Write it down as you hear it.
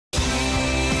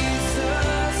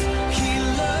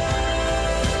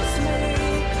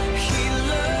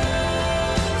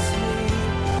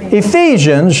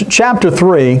Ephesians chapter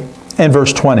 3 and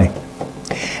verse 20.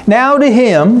 Now to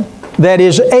Him that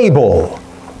is able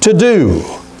to do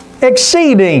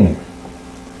exceeding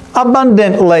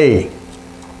abundantly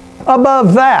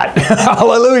above that.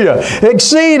 Hallelujah.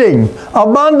 Exceeding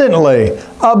abundantly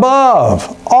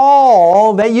above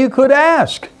all that you could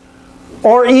ask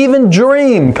or even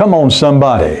dream. Come on,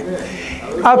 somebody.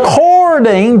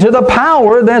 According to the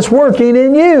power that's working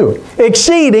in you.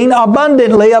 Exceeding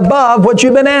abundantly above what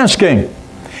you've been asking.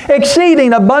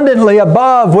 Exceeding abundantly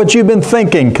above what you've been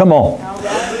thinking. Come on.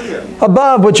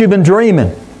 Above what you've been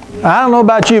dreaming. I don't know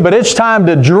about you, but it's time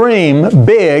to dream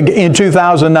big in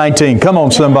 2019. Come on,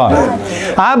 somebody.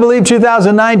 I believe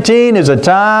 2019 is a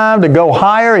time to go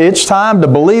higher. It's time to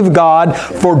believe God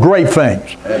for great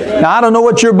things. Now, I don't know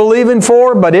what you're believing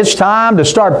for, but it's time to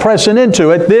start pressing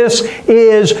into it. This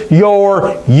is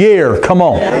your year. Come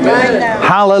on.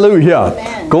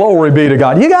 Hallelujah. Glory be to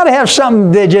God. You got to have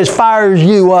something that just fires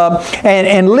you up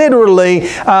and literally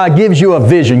gives you a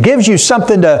vision, gives you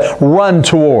something to run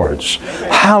towards.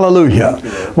 Hallelujah.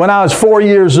 When I was 4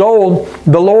 years old,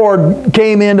 the Lord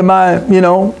came into my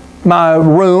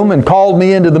room and called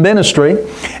me into the ministry.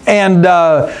 And,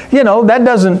 that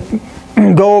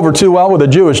doesn't go over too well with a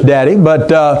Jewish daddy. But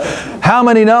how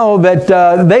many know that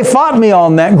they fought me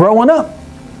on that growing up?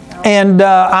 And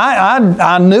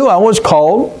I knew I was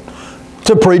called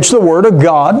to preach the Word of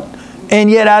God. And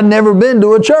yet I'd never been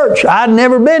to a church. I'd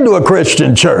never been to a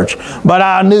Christian church. But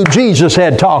I knew Jesus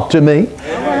had talked to me.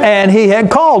 And He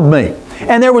had called me.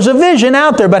 And there was a vision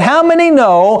out there. But how many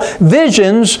know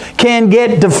visions can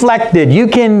get deflected? You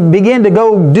can begin to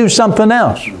go do something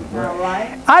else.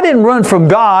 I didn't run from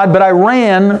God, but I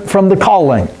ran from the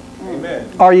calling.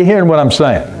 Are you hearing what I'm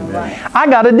saying? I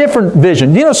got a different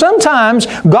vision. You know, sometimes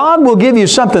God will give you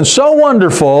something so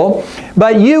wonderful,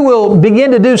 but you will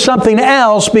begin to do something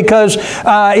else because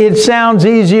it sounds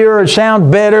easier or sounds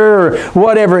better or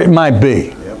whatever it might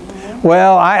be.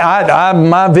 Well,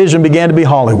 my vision began to be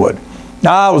Hollywood.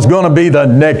 I was going to be the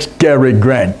next Cary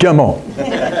Grant. Come on.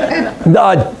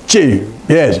 Gee,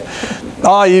 yes.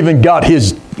 I even got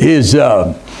his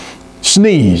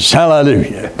sneeze.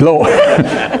 Hallelujah.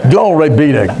 Glory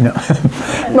be to God.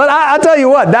 But I tell you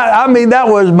what, that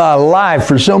was my life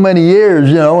for so many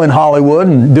years, in Hollywood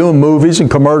and doing movies and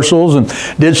commercials and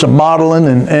did some modeling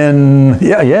and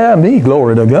me,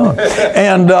 glory to God.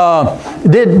 And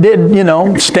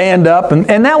did stand up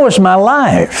and that was my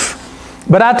life.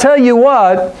 But I tell you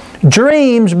what,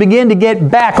 dreams begin to get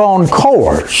back on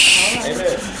course.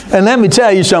 Amen. And let me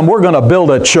tell you something, we're going to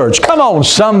build a church. Come on,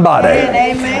 somebody.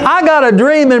 Amen. I got a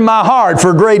dream in my heart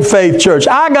for Great Faith Church.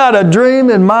 I got a dream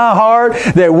in my heart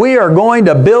that we are going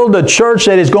to build a church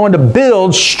that is going to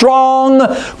build strong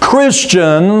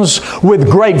Christians with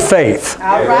great faith.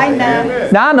 All right now.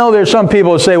 Now, I know there's some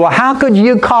people who say, well, how could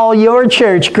you call your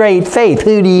church Great Faith?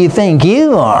 Who do you think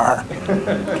you are?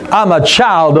 I'm a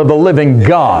child of the living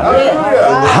God.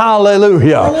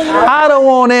 Hallelujah. I don't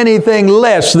want anything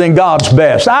less than God's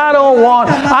best. I don't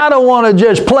want to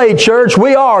just play church.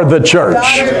 We are the church.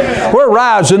 We're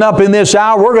rising up in this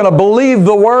hour. We're going to believe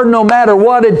the Word no matter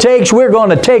what it takes. We're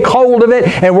going to take hold of it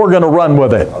and we're going to run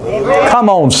with it. Come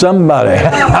on, somebody.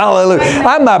 Hallelujah.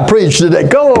 I'm not preaching today.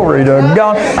 Glory to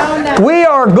God. We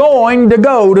are going to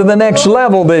go to the next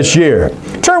level this year.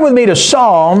 Turn with me to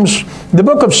Psalms, the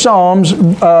book of Psalms,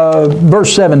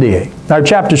 verse 78, or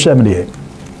chapter 78.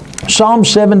 Psalm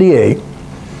 78.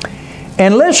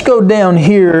 And let's go down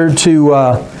here to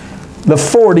the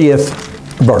 40th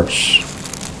verse.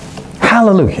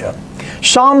 Hallelujah.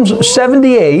 Psalms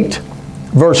 78,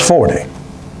 verse 40.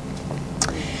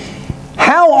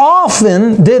 How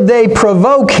often did they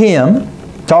provoke Him,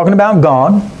 talking about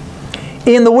God,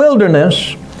 in the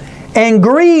wilderness, and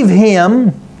grieve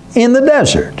Him in the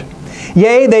desert?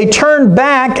 Yea, they turned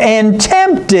back and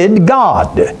tempted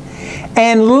God,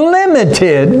 and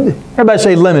limited, everybody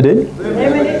say limited,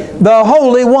 the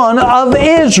Holy One of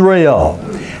Israel.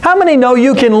 How many know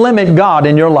you can limit God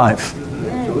in your life?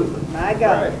 My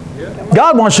God.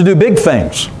 God wants to do big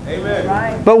things.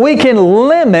 Amen. But we can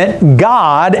limit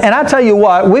God, and I tell you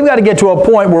what, we've got to get to a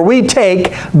point where we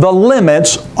take the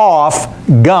limits off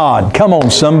God. Come on,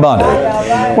 somebody.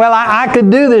 Well, I could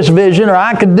do this vision, or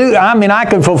I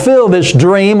could fulfill this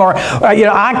dream, or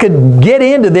I could get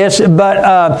into this, but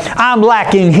I'm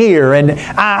lacking here, and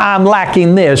I'm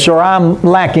lacking this, or I'm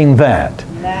lacking that.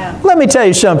 Let me tell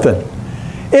you something.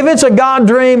 If it's a God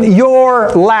dream,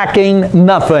 you're lacking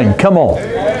nothing. Come on.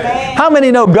 Amen. How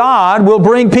many know God will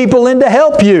bring people in to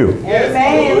help you?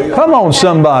 Amen. Come on,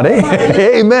 somebody.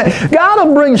 Amen. God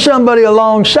will bring somebody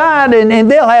alongside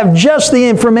and they'll have just the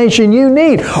information you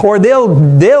need. Or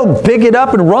they'll pick it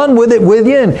up and run with it with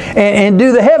you and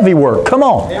do the heavy work. Come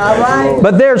on. All right.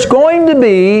 But there's going to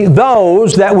be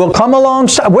those that will come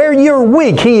alongside. Where you're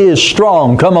weak, He is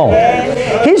strong. Come on.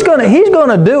 He's going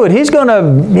to do it. He's going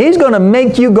to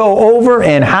make you go over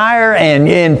and higher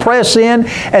and press in.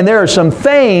 And there are some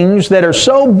things that are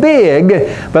so big,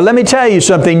 but let me tell you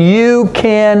something, you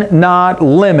cannot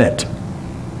limit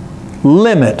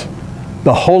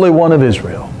the Holy One of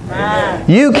Israel.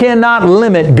 You cannot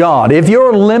limit God. If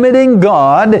you're limiting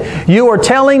God, you are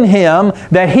telling Him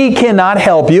that He cannot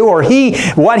help you, or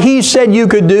what He said you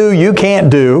could do, you can't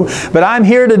do. But I'm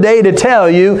here today to tell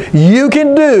you, you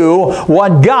can do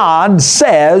what God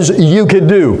says you could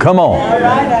do. Come on. All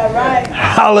right.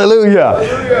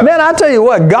 Hallelujah. Man, I tell you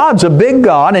what, God's a big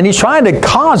God, and He's trying to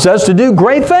cause us to do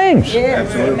great things.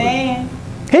 Yes. Amen.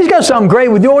 He's got something great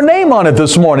with your name on it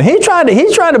this morning. He's trying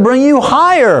to bring you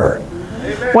higher.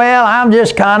 Well, I'm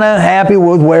just kind of happy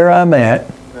with where I'm at.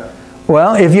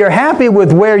 Well, if you're happy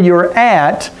with where you're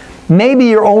at, maybe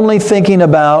you're only thinking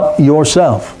about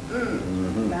yourself.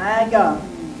 My God.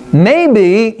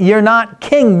 Maybe you're not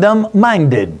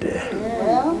kingdom-minded.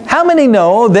 How many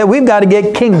know that we've got to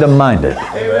get kingdom-minded?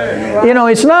 You know,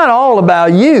 it's not all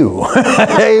about you.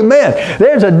 Amen.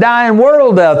 There's a dying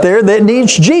world out there that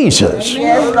needs Jesus.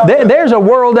 There's a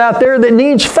world out there that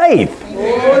needs faith.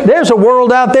 There's a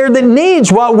world out there that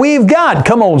needs what we've got.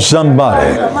 Come on,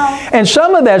 somebody. And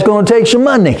some of that's going to take some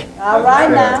money. All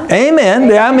right now.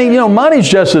 Amen. I mean, you know, money's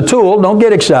just a tool. Don't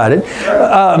get excited.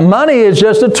 Money is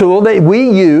just a tool that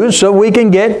we use so we can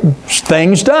get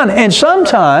things done. And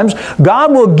sometimes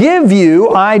God will give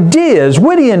you ideas,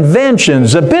 witty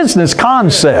inventions, a business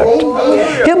concept.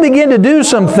 He'll begin to do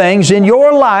some things in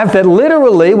your life that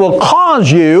literally will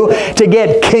cause you to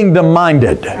get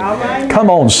kingdom-minded. Come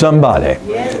on, somebody.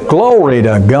 Glory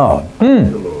to God.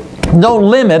 Don't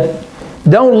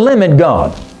limit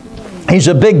God. He's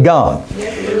a big God.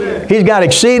 He's got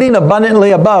exceeding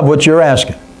abundantly above what you're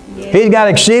asking. He's got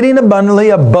exceeding abundantly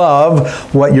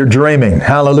above what you're dreaming.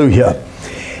 Hallelujah.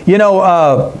 You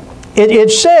know,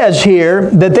 it says here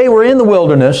that they were in the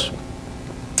wilderness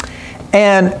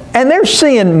and they're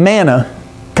seeing manna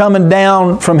coming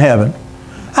down from heaven.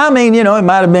 I mean, you know, it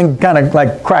might have been kind of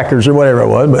like crackers or whatever it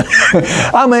was, but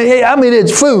I mean,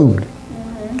 it's food.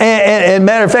 And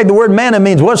matter of fact, the word manna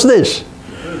means, what's this?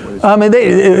 I mean, they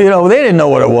didn't know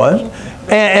what it was.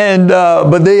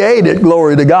 But they ate it,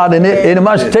 glory to God, and it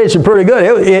must have tasted pretty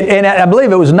good. And I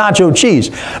believe it was nacho cheese.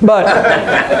 But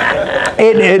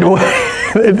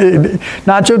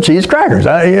nacho cheese crackers.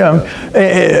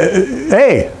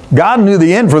 Hey, God knew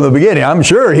the end from the beginning. I'm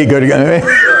sure He could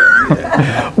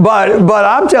have. But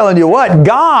I'm telling you what,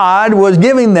 God was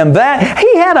giving them that.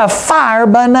 He had a fire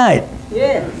by night.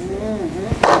 Yes.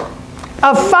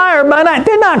 A fire by night.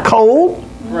 They're not cold.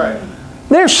 Right.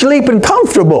 They're sleeping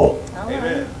comfortable.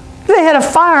 Amen. They had a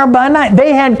fire by night.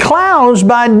 They had clouds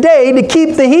by day to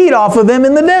keep the heat off of them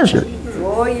in the desert.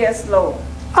 Oh, yes, Lord.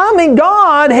 I mean,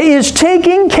 God is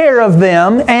taking care of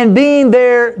them and being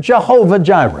their Jehovah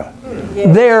Jireh,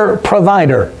 their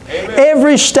provider,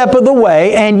 every step of the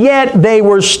way, and yet they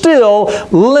were still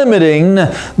limiting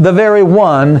the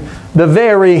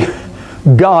very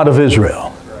God of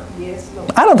Israel. Yes,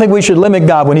 Lord. I don't think we should limit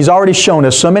God when He's already shown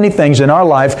us so many things in our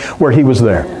life where He was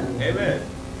there. Amen.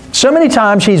 So many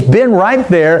times He's been right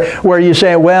there where you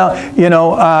say, well, you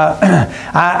know,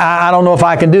 I don't know if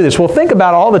I can do this. Well, think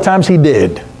about all the times He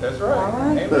did. That's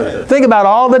right. Amen. Think about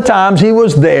all the times He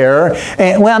was there.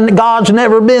 And well, God's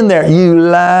never been there. You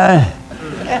lie.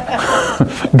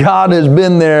 God has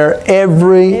been there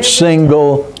every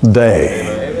single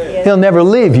day. He'll never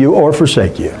leave you or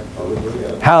forsake you.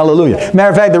 Hallelujah. Matter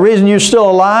of fact, the reason you're still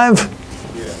alive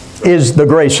is the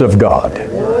grace of God.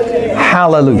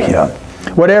 Hallelujah.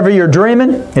 Whatever you're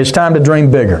dreaming, it's time to dream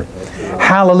bigger.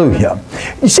 Hallelujah.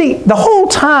 You see, the whole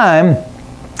time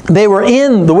they were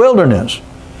in the wilderness,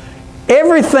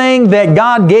 everything that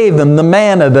God gave them, the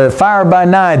manna, the fire by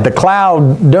night, the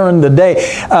cloud during the day,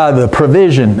 the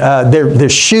provision, their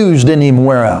shoes didn't even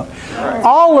wear out.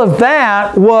 All of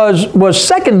that was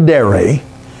secondary.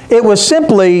 It was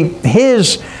simply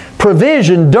His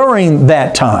provision during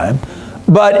that time.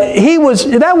 But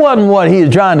that wasn't what He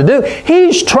was trying to do.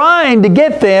 He's trying to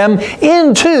get them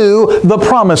into the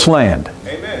promised land.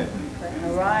 Amen.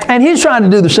 And He's trying to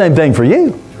do the same thing for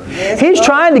you. He's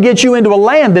trying to get you into a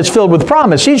land that's filled with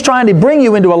promise. He's trying to bring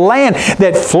you into a land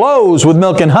that flows with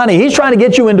milk and honey. He's trying to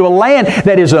get you into a land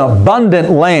that is an abundant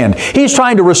land. He's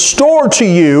trying to restore to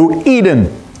you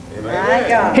Eden.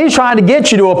 He's trying to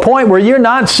get you to a point where you're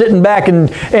not sitting back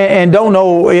and don't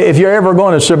know if you're ever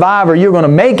going to survive or you're going to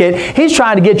make it. He's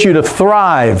trying to get you to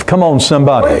thrive. Come on,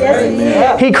 somebody.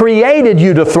 He created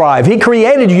you to thrive. He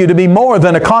created you to be more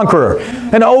than a conqueror,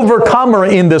 an overcomer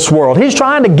in this world. He's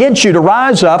trying to get you to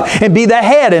rise up and be the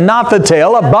head and not the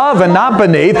tail, above and not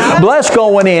beneath, blessed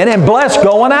going in and blessed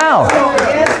going out.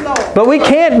 But we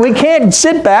can't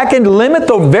sit back and limit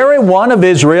the very one of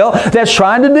Israel that's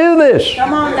trying to do this.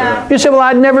 Come on now. You say, well,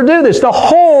 I'd never do this. The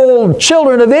whole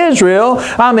children of Israel,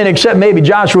 I mean, except maybe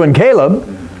Joshua and Caleb.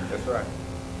 That's right.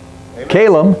 Amen.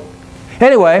 Caleb.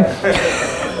 Anyway,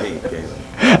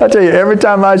 I tell you, every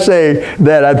time I say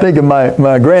that, I think of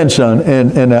my grandson.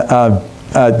 Now,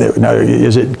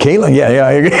 is it Caleb?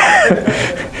 Yeah.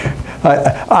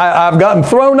 I've gotten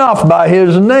thrown off by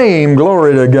his name.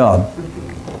 Glory to God.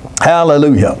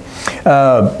 Hallelujah.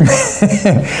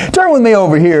 Turn with me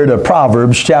over here to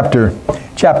Proverbs chapter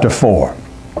 4.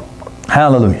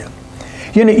 Hallelujah.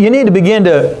 You need to begin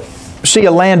to see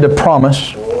a land of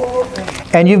promise.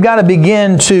 And you've got to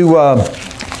begin to,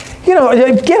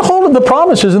 get hold of the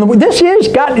promises. This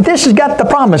has got the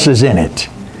promises in it.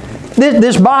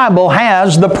 This Bible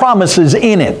has the promises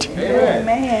in it.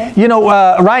 Amen.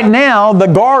 Right now, the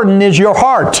garden is your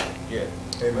heart. Yeah.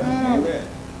 Amen. Amen.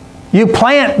 You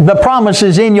plant the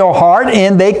promises in your heart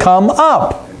and they come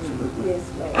up.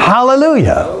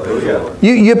 Hallelujah.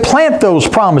 You plant those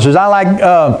promises. I like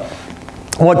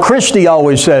what Christy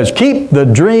always says, keep the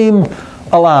dream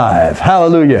alive.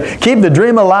 Hallelujah. Keep the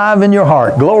dream alive in your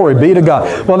heart. Glory be to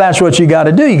God. Well, that's what you got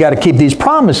to do. You got to keep these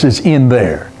promises in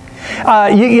there.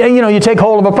 You take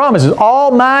hold of a promise.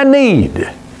 All my need.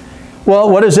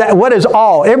 Well, what is that? What is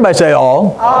all? Everybody say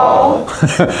all. All.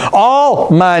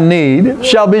 All my need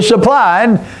shall be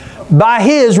supplied by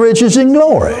His riches and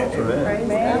glory.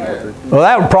 Amen. Well,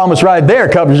 that promise right there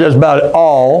covers just about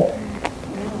all.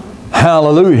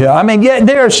 Hallelujah. I mean,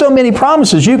 there are so many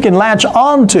promises you can latch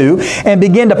onto and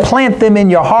begin to plant them in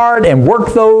your heart and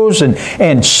work those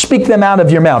and speak them out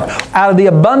of your mouth. Out of the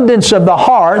abundance of the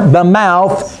heart, the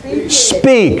mouth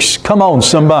speaks. Come on,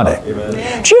 somebody.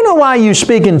 Amen. Do you know why you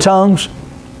speak in tongues?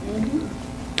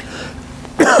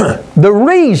 The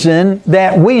reason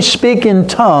that we speak in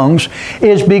tongues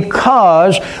is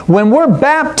because when we're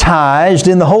baptized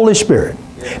in the Holy Spirit.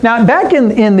 Now, back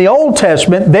in the Old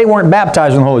Testament, they weren't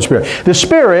baptized in the Holy Spirit. The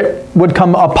Spirit would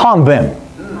come upon them,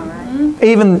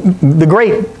 even the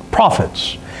great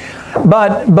prophets.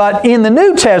 But in the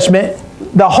New Testament,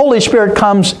 the Holy Spirit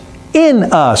comes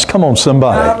in us. Come on,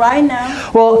 somebody. All right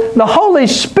now. Well, the Holy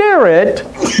Spirit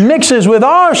mixes with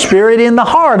our spirit in the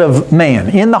heart of man,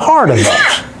 in the heart of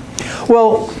us.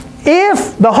 Well,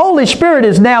 if the Holy Spirit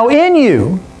is now in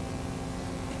you,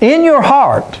 in your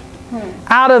heart,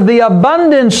 out of the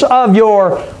abundance of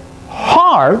your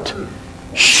heart,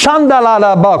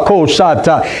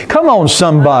 come on,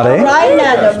 somebody. Right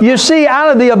now. You see, out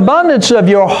of the abundance of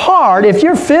your heart, if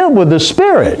you're filled with the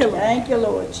Spirit, Thank you,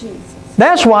 Lord Jesus.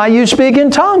 that's why you speak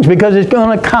in tongues, because it's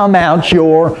going to come out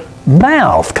your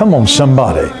mouth. Come on,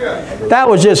 somebody. That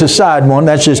was just a side one.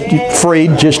 That's just free.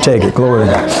 Just take it. Glory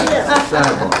to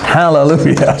God.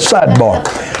 Hallelujah. Sidebar.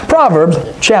 Proverbs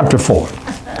chapter 4.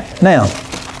 Now,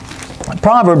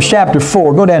 Proverbs chapter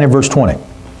 4, go down to verse 20.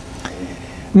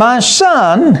 My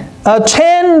son,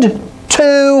 attend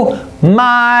to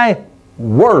my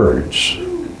words.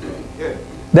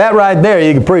 That right there,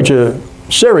 you can preach a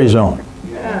series on.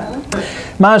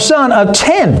 My son,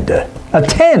 attend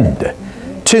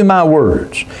to my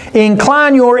words.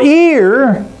 Incline your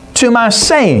ear to my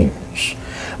sayings.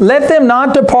 Let them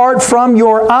not depart from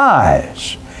your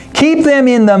eyes. Keep them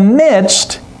in the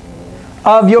midst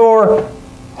of your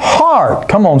heart.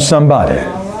 Come on, somebody.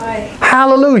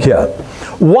 Hallelujah.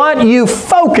 What you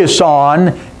focus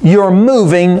on, you're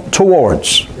moving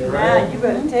towards. Now, you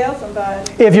better tell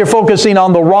somebody. If you're focusing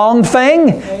on the wrong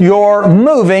thing, you're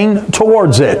moving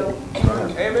towards it.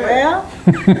 Well,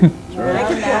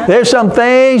 There's some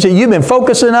things that you've been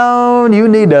focusing on, you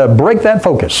need to break that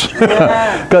focus.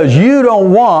 Because you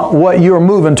don't want what you're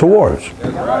moving towards.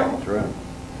 That's right.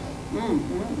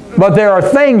 But there are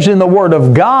things in the Word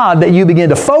of God that you begin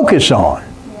to focus on.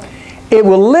 It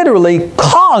will literally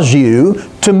cause you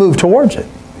to move towards it.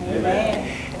 amen.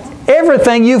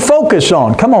 Everything you focus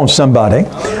on. Come on, somebody.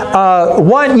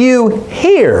 What you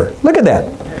hear. Look at that.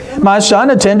 My son,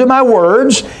 attend to my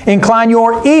words. Incline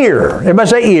your ear. Everybody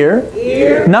say ear.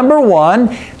 Ear. Number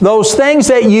one, those things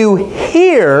that you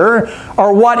hear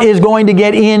are what is going to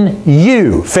get in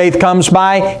you. Faith comes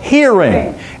by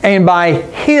hearing, and by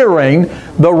hearing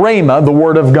the Rhema, the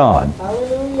Word of God.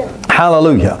 Hallelujah.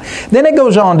 Hallelujah. Then it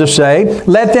goes on to say,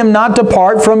 let them not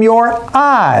depart from your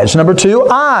eyes. Number 2,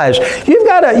 eyes. You've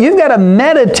got to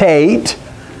meditate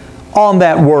on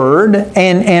that Word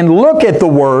and look at the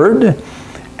Word.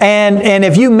 And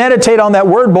if you meditate on that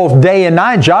Word both day and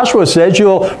night, Joshua says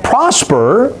you'll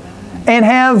prosper and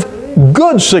have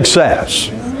good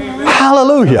success.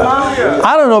 Hallelujah.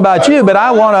 I don't know about you, but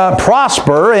I want to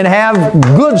prosper and have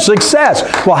good success.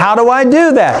 Well, how do I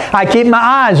do that? I keep my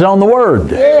eyes on the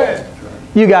Word.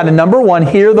 You got to, number 1,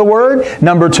 hear the Word.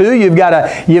 Number 2, you've got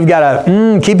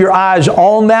to keep your eyes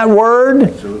on that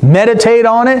Word, meditate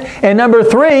on it. And number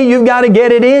 3, you've got to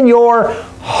get it in your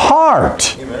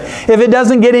heart. If it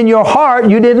doesn't get in your heart,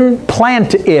 you didn't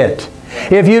plant it.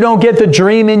 If you don't get the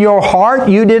dream in your heart,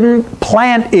 you didn't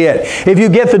plant it. If you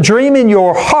get the dream in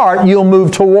your heart, you'll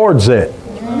move towards it.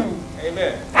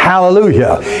 Amen.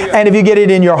 Hallelujah. And if you get it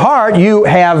in your heart, you've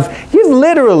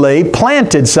literally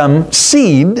planted some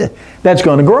seed that's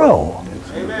going to grow.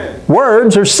 Amen.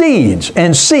 Words are seeds,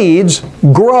 and seeds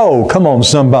grow. Come on,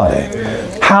 somebody.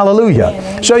 Amen.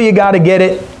 Hallelujah. So you got to get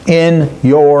it in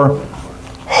your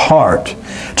heart.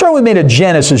 Turn with me to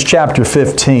Genesis chapter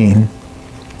 15.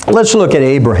 Let's look at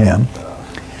Abraham.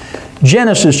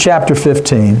 Genesis chapter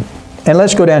 15. And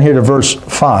let's go down here to verse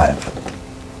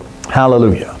 5.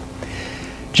 Hallelujah.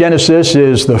 Genesis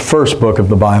is the first book of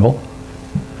the Bible,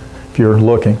 if you're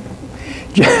looking.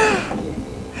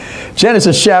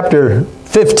 Genesis chapter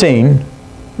 15,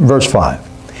 verse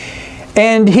 5.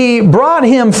 And he brought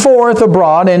him forth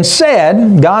abroad and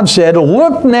said, God said,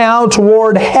 look now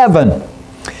toward heaven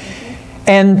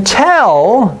and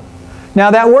tell.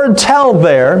 Now that word tell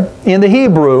there in the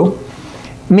Hebrew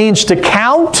means to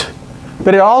count,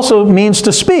 but it also means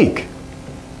to speak.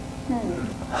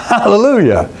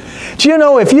 Hallelujah. Do you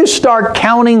know if you start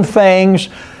counting things,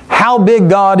 how big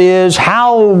God is,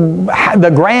 how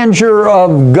the grandeur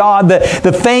of God,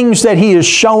 the things that He is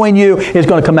showing you is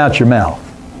going to come out your mouth.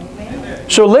 Amen.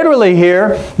 So literally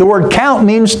here, the word count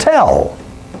means tell.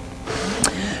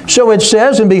 So it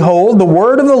says, and behold, the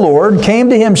word of the Lord came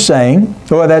to him saying,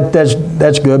 oh,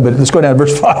 that's good, but let's go down to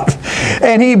verse 5.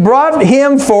 And he brought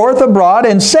him forth abroad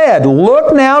and said,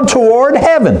 look now toward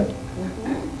heaven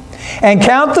and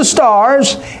count the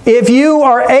stars, if you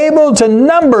are able to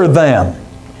number them.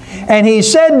 And he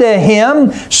said to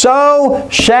him, so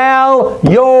shall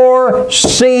your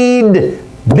seed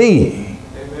be.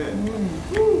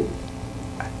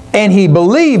 And he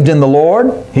believed in the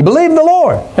Lord. He believed the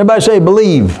Lord. Everybody say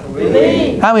believe.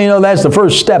 Believe. How many know that's the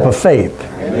first step of faith?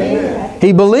 Amen.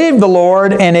 He believed the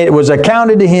Lord, and it was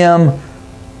accounted to him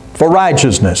for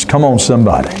righteousness. Come on,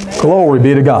 somebody. Amen. Glory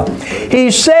be to God. He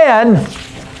said,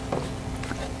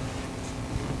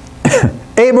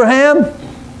 Abraham,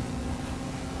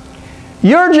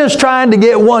 you're just trying to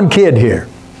get one kid here.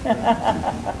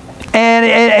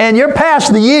 And you're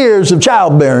past the years of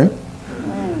childbearing.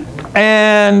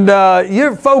 And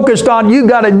you're focused on, you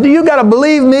got to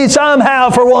believe me somehow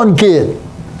for one kid.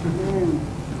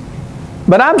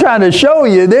 But I'm trying to show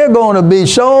you there are going to be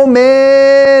so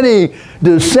many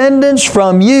descendants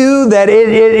from you that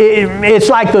it's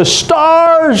like the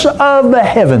stars of the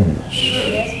heavens.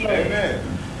 Amen.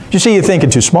 You see, you're thinking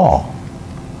too small.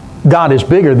 God is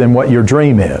bigger than what your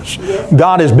dream is.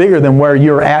 God is bigger than where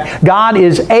you're at. God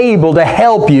is able to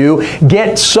help you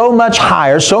get so much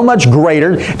higher, so much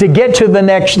greater, to get to the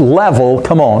next level.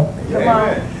 Come on.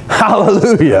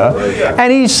 Hallelujah.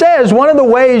 And He says one of the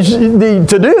ways to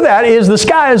do that is the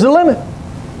sky is the limit.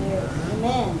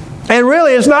 And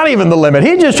really, it's not even the limit.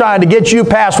 He's just trying to get you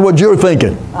past what you're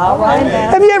thinking. All right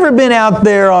now. Have you ever been out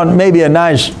there on maybe a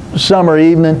nice summer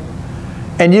evening,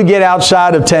 and you get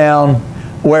outside of town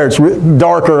where it's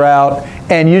darker out,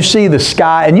 and you see the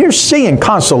sky, and you're seeing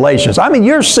constellations. I mean,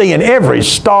 you're seeing every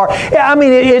star. I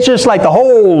mean, it's just like the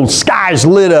whole sky's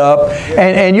lit up,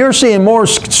 and you're seeing more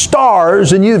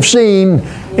stars than you've seen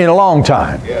in a long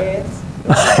time. Yes.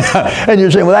 And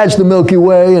you're saying, well, that's the Milky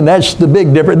Way, and that's the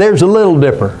Big Dipper. There's the Little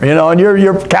Dipper, you know, and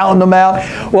you're counting them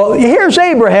out. Well, here's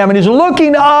Abraham, and he's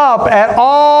looking up at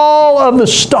all of the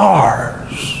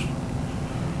stars.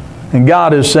 And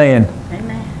God is saying,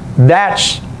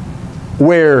 that's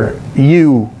where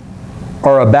you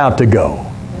are about to go.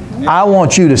 I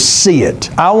want you to see it.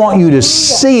 I want you to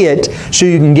see it so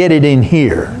you can get it in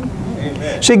here.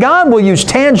 Amen. See, God will use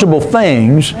tangible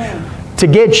things to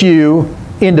get you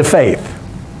into faith.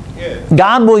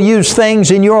 God will use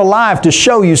things in your life to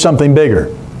show you something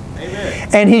bigger. Amen.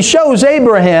 And he shows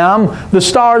Abraham the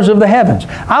stars of the heavens.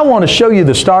 I want to show you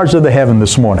the stars of the heaven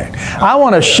this morning. I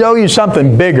want to show you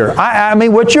something bigger. I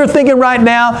mean, what you're thinking right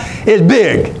now is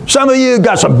big. Some of you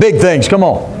got some big things. Come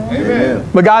on. Amen.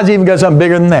 But God's even got something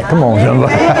bigger than that. Come on.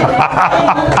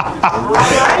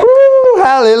 Woo,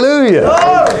 hallelujah.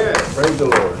 Praise the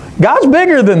Lord. God's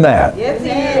bigger than that. Yes, He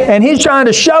is. And He's trying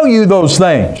to show you those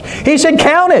things. He said,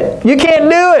 count it. You can't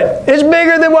do it. It's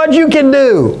bigger than what you can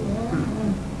do.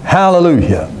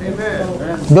 Hallelujah.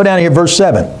 Amen. Go down here, verse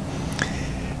 7.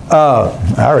 I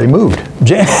already moved.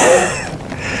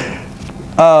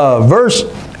 Verse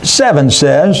 7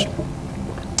 says,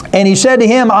 and he said to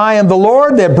him, I am the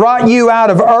Lord that brought you out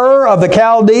of Ur of the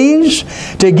Chaldees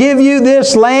to give you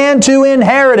this land to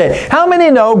inherit it. How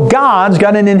many know God's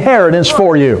got an inheritance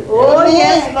for you? Oh,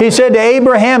 yes. He said to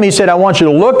Abraham, He said, I want you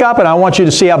to look up and I want you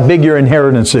to see how big your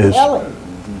inheritance is.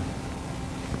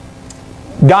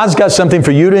 God's got something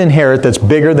for you to inherit that's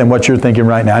bigger than what you're thinking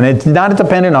right now. And it's not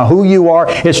dependent on who you are,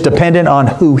 it's dependent on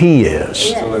who He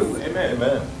is. Absolutely. Amen.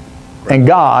 Amen. And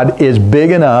God is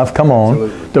big enough, come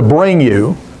on, to bring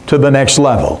you to the next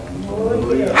level.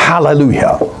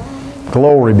 Hallelujah.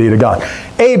 Glory be to God.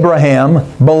 Abraham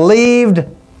believed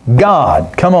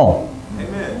God. Come on.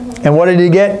 Amen. And what did he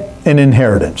get? An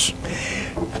inheritance.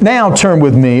 Now turn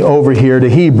with me over here to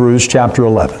Hebrews chapter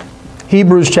 11.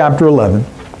 Hebrews chapter 11.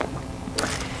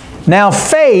 Now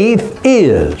faith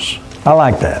is, I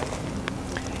like that.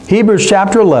 Hebrews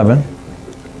chapter 11.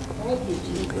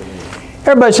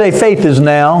 Everybody say faith is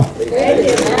now.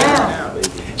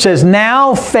 It says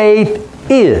now faith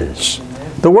is.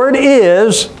 The word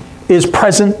is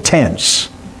present tense.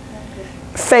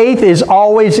 Faith is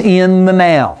always in the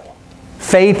now.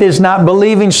 Faith is not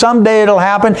believing someday it'll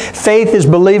happen. Faith is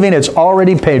believing it's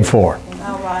already paid for.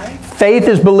 All right. Faith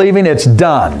is believing it's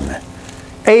done.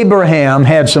 Abraham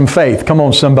had some faith. Come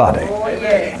on, somebody. Oh,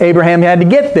 yes. Abraham had to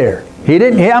get there. He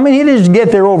didn't just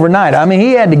get there overnight. I mean,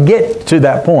 he had to get to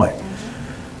that point.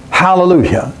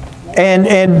 Hallelujah.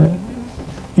 And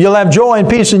you'll have joy and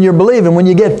peace in your believing when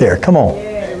you get there. Come on.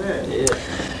 Amen.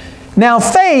 Now,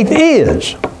 faith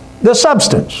is the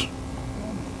substance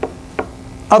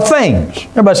of things.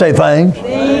 Everybody say things.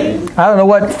 I don't know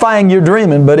what thing you're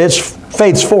dreaming, but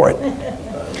faith's for it.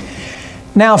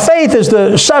 Now, faith is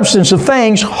the substance of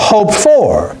things hoped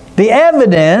for, the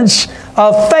evidence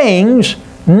of things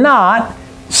not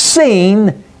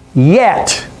seen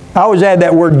yet. I always add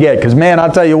that word yet, because man,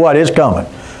 I'll tell you what, it's coming.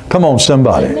 Come on,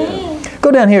 somebody. Amen.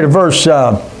 Go down here to verse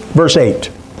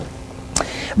 8.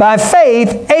 By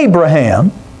faith,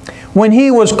 Abraham, when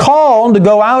he was called to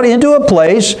go out into a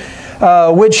place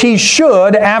which he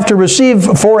should, after receive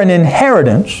for an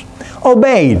inheritance,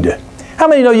 obeyed. How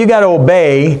many know you got to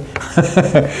obey?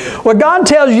 What God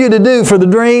tells you to do for the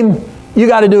dream, you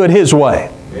got to do it His way.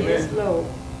 Yes, Lord.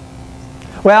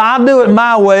 Well, I'll do it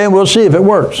my way and we'll see if it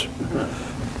works.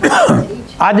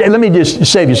 Let me just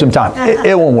save you some time.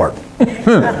 It won't work.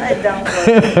 It don't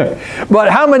work.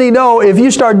 But how many know if you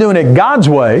start doing it God's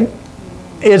way,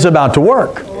 it's about to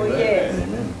work? Oh, yes.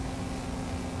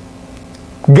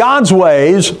 God's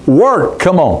ways work.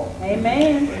 Come on.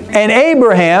 Amen. And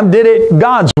Abraham did it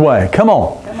God's way. Come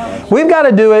on. We've got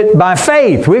to do it by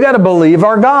faith. We've got to believe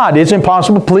our God. It's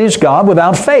impossible to please God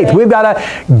without faith. We've got to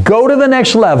go to the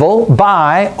next level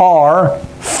by our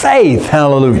faith.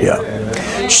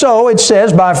 Hallelujah. So it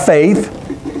says by faith,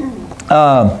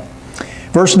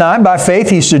 verse 9, by faith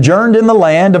he sojourned in the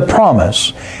land of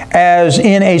promise, as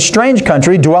in a strange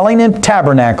country, dwelling in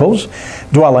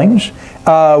dwellings,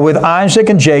 with Isaac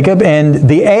and Jacob, and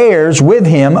the heirs with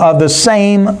him of the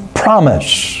same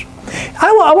promise.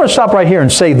 I want to stop right here and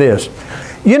say this.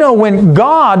 You know, when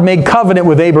God made covenant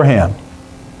with Abraham,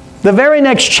 the very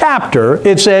next chapter,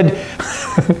 it said,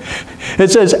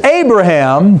 it says,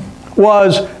 Abraham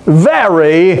was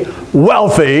very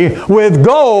wealthy with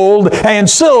gold and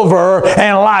silver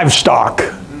and livestock.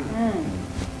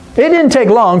 It didn't take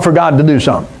long for God to do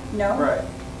something. No. Right.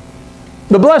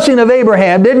 The blessing of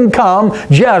Abraham didn't come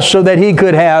just so that he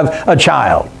could have a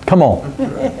child. Come on.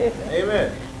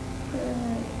 Amen.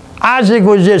 Isaac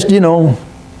was just,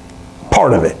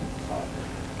 part of it.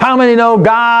 How many know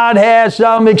God has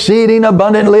some exceeding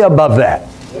abundantly above that?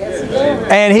 Yes,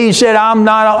 And He said, I'm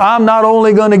not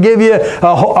only going to give you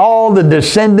all the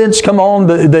descendants, come on,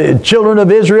 the children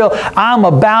of Israel, I'm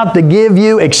about to give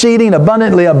you exceeding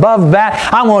abundantly above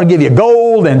that. I'm going to give you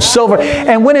gold and silver.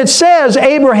 And when it says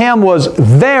Abraham was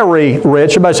very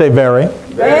rich, everybody say very.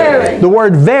 Very. The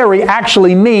word very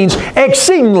actually means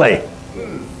exceedingly.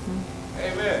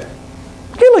 Amen.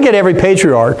 You look at every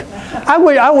patriarch. I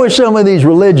wish some of these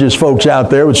religious folks out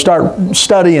there would start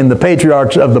studying the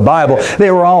patriarchs of the Bible.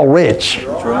 They were all rich.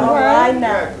 Right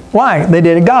now. Why? They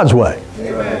did it God's way.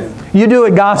 Amen. You do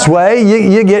it God's way,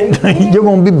 you're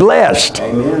going to be blessed.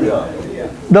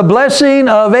 The blessing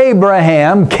of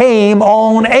Abraham came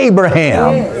on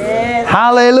Abraham. Yes.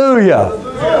 Hallelujah.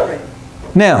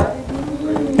 Now,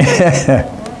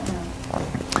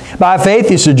 by faith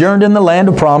he sojourned in the land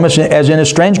of promise as in a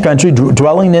strange country,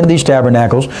 dwelling in these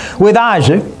tabernacles with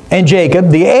Isaac and Jacob,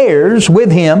 the heirs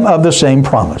with him of the same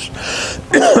promise.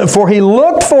 For he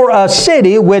looked for a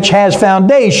city which has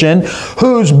foundation,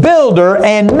 whose builder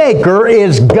and maker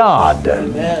is God.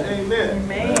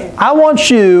 Amen. I want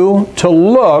you to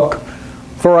look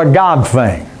for a God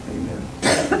thing.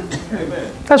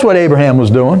 That's what Abraham was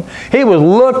doing. He was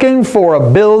looking for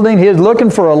a building. He was looking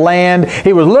for a land.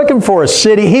 He was looking for a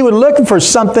city. He was looking for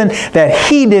something that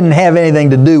he didn't have anything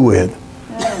to do with.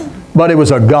 But it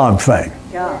was a God thing.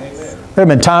 There have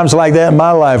been times like that in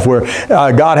my life where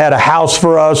God had a house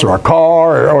for us or a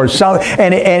car or something,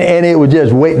 and it was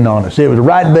just waiting on us. It was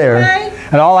right there.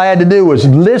 And all I had to do was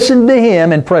listen to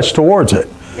Him and press towards it.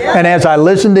 And as I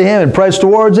listened to Him and pressed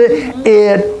towards it,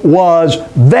 it was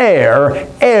there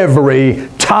every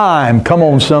time. Come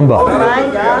on, somebody. My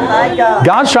God, my God.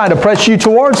 God's trying to press you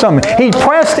towards something. He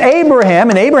pressed Abraham,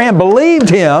 and Abraham believed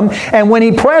Him. And when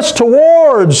he pressed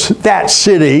towards that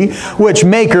city, which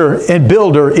maker and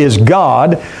builder is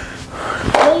God,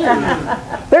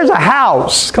 there's a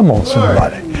house. Come on,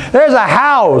 somebody. There's a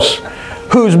house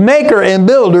whose maker and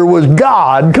builder was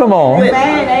God. Come on.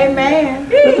 Amen, amen.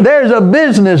 There's a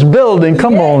business building.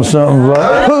 Come on,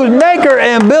 somebody. Whose maker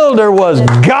and builder was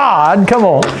God. Come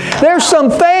on. There's some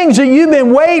things that you've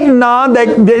been waiting on that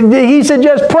He said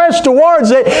just press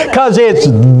towards it because it's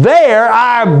there.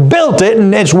 I built it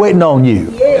and it's waiting on you.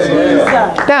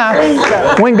 Yes,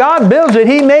 Now, when God builds it,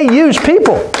 He may use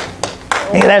people.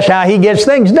 That's how He gets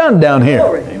things done down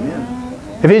here.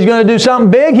 If He's going to do something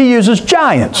big, He uses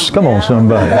giants. Come on,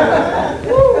 somebody.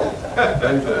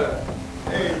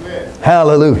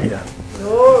 Hallelujah.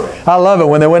 I love it.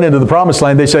 When they went into the promised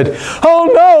land, they said, "Oh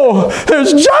no,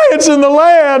 there's giants in the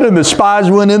land." And the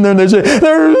spies went in there and they said,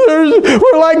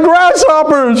 "We're like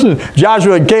grasshoppers." And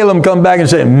Joshua and Caleb come back and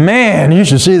say, "Man, you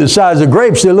should see the size of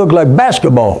grapes. They look like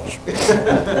basketballs."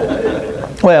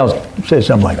 Well, say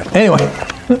something like that. Anyway.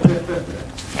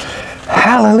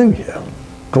 Hallelujah.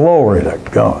 Glory to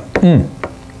God.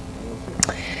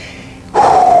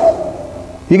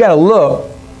 You got to look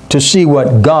to see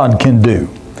what God can do.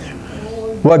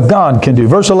 What God can do.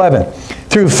 Verse 11.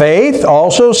 Through faith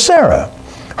also Sarah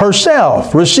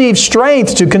herself received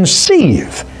strength to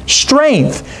conceive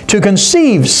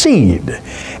seed,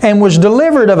 and was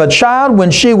delivered of a child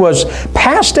when she was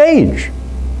past age,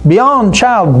 beyond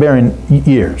childbearing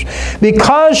years,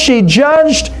 because she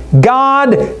judged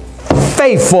God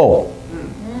faithful,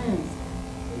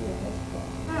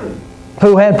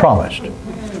 who had promised.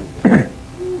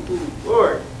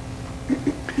 Lord.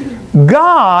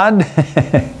 God,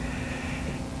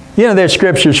 you know, there's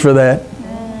scriptures for that.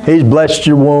 He's blessed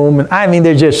your womb. And I mean,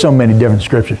 there's just so many different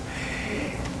scriptures.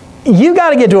 You got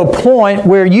to get to a point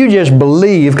where you just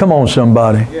believe, come on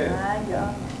somebody,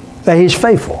 that He's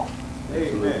faithful.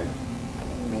 Amen.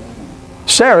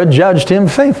 Sarah judged him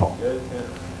faithful.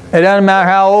 It doesn't matter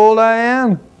how old I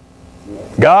am.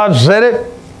 God said it.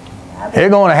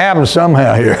 It's going to happen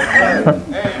somehow here.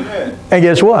 And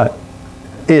guess what?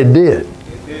 It did.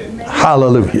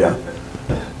 Hallelujah.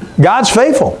 God's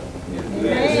faithful.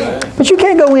 But you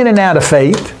can't go in and out of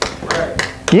faith.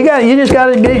 You just got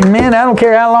to get, man, I don't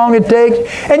care how long it takes.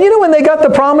 And you know when they got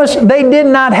the promise, they did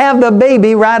not have the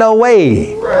baby right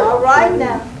away. All right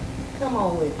now. Come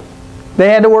on with it. They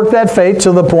had to work that faith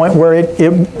to the point where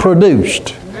it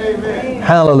produced. Amen.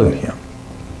 Hallelujah.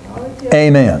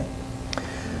 Amen.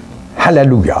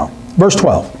 Hallelujah. Verse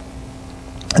 12.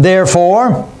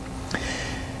 Therefore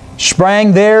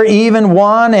sprang there even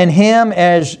one, and him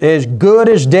as good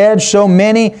as dead, so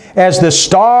many as the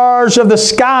stars of the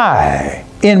sky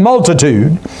in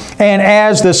multitude, and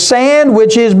as the sand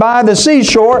which is by the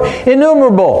seashore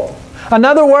innumerable. In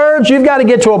other words, you've got to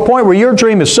get to a point where your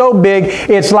dream is so big,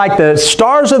 it's like the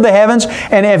stars of the heavens,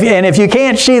 and if you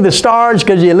can't see the stars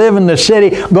because you live in the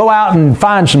city, go out and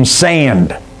find some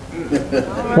sand.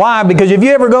 Why? Because if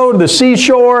you ever go to the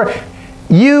seashore,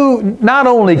 you not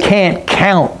only can't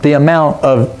count the amount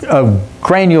of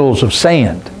granules of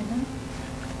sand,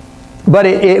 but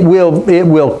it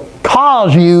will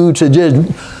cause you to just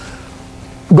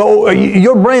go,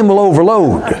 your brain will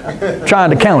overload trying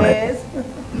to count it.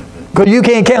 Because you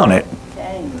can't count it.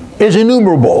 It's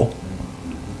innumerable.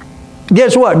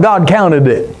 Guess what? God counted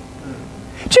it.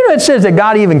 Do you know it says that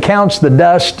God even counts the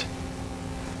dust?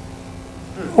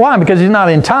 Why? Because He's not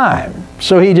in time.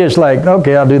 So He just like,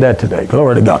 okay, I'll do that today.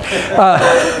 Glory to God.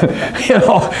 You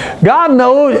know, God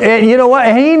knows, and you know what?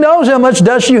 And He knows how much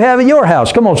dust you have at your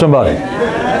house. Come on, somebody.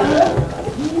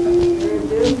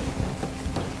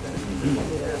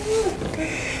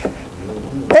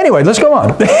 Anyway, let's go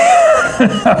on.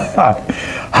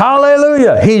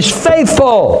 Hallelujah. He's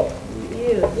faithful.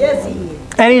 Yes, He is.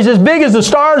 And He's as big as the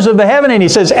stars of the heaven. And He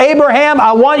says, Abraham,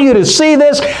 I want you to see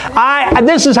this.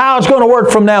 This is how it's going to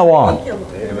work from now on.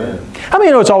 Amen. How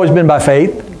many know it's always been by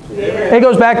faith? Yes. It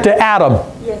goes back to Adam.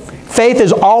 Yes. Faith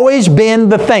has always been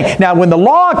the thing. Now, when the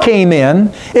law came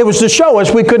in, it was to show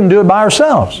us we couldn't do it by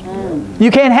ourselves.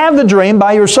 You can't have the dream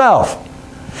by yourself.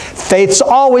 Faith's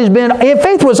always been, and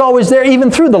faith was always there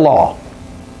even through the law.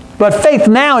 But faith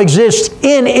now exists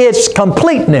in its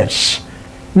completeness.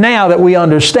 Now that we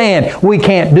understand we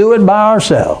can't do it by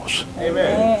ourselves.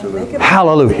 Amen.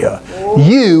 Hallelujah.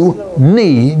 You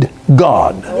need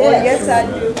God. Yes, I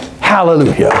do.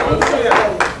 Hallelujah.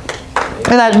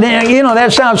 And that, you know,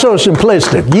 that sounds so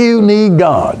simplistic. You need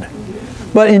God.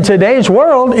 But in today's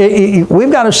world,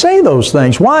 we've got to say those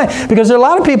things. Why? Because there are a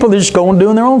lot of people that just go and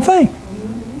doing their own thing.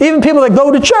 Even people that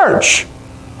go to church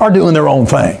are doing their own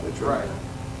thing. That's right.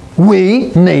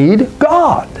 We need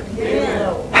God.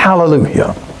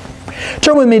 Hallelujah.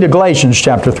 Turn with me to Galatians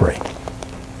chapter 3.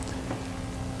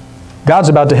 God's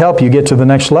about to help you get to the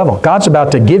next level. God's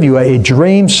about to give you a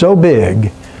dream so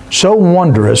big, so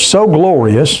wondrous, so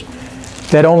glorious,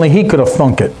 that only He could have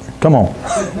thunk it. Come on.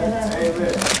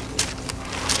 Amen.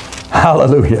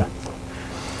 Hallelujah.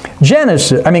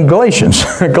 Galatians.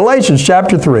 Galatians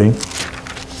chapter 3.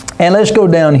 And let's go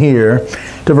down here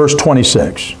to verse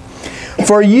 26.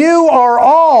 For you are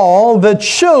all the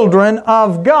children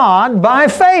of God by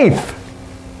faith.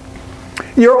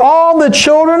 You're all the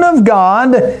children of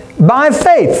God by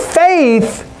faith.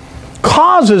 Faith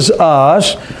causes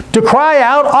us to cry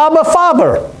out, Abba,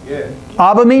 Father. Yeah.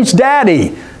 Abba means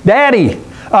daddy. Daddy.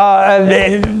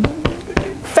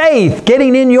 Faith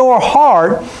getting in your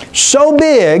heart so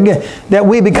big that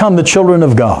we become the children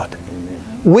of God.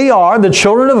 We are the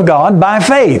children of God by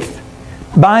faith.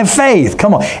 By faith.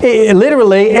 Come on.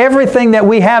 Literally, everything that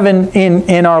we have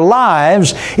in our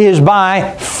lives is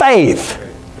by faith.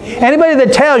 Anybody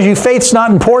that tells you faith's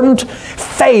not important,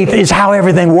 faith is how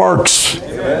everything works.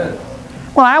 Amen.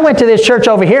 Well, I went to this church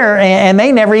over here, and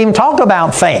they never even talk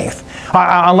about faith,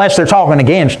 unless they're talking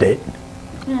against it.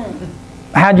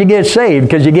 How'd you get saved?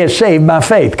 Because you get saved by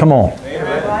faith. Come on.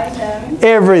 Amen.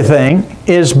 Everything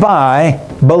is by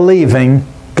believing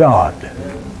God.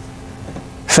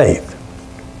 Faith.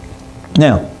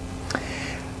 Now,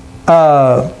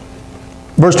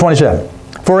 verse 27.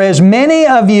 For as many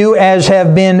of you as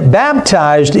have been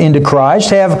baptized into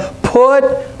Christ have put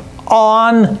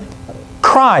on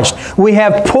Christ. We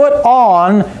have put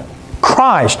on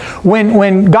Christ.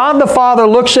 When God the Father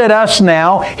looks at us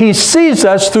now, He sees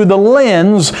us through the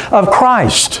lens of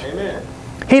Christ. Amen.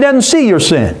 He doesn't see your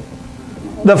sin.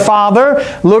 The Father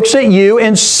looks at you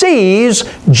and sees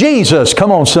Jesus.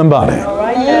 Come on, somebody. All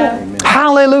right now.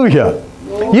 Hallelujah.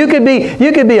 You could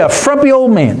be a frumpy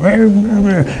old man.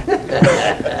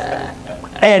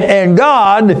 and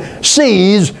God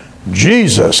sees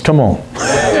Jesus. Come on.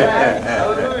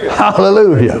 Hallelujah.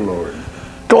 Hallelujah.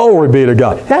 Glory be to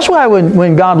God. That's why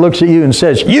when God looks at you and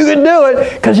says, you can do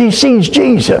it, because He sees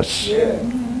Jesus.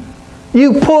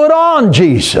 You put on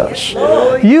Jesus.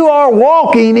 You are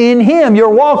walking in Him. You're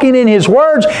walking in His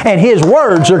words, and His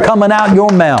words are coming out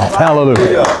your mouth.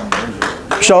 Hallelujah.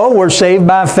 So we're saved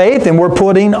by faith, and we're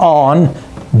putting on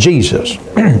Jesus.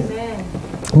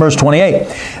 Verse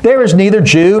 28. There is neither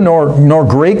Jew nor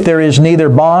Greek. There is neither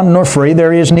bond nor free.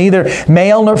 There is neither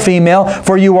male nor female.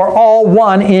 For you are all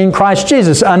one in Christ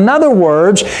Jesus. In other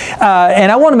words,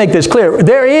 and I want to make this clear,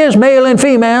 there is male and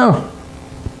female.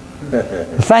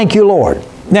 Thank you, Lord.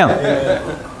 Now,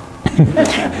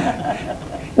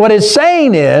 what it's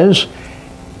saying is,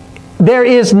 there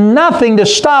is nothing to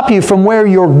stop you from where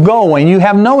you're going. You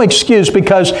have no excuse,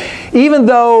 because even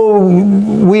though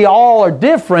we all are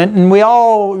different, and we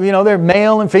all, they're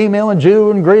male and female and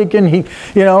Jew and Greek and,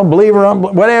 believer,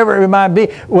 whatever it might be.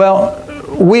 Well,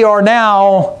 we are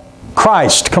now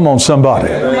Christ. Come on,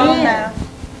 somebody. Amen.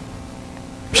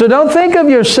 So don't think of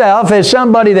yourself as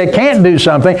somebody that can't do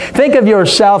something. Think of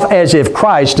yourself as if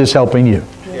Christ is helping you.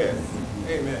 Yes.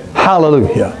 Amen.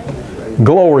 Hallelujah.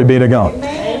 Glory be to God.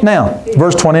 Now,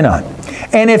 verse 29.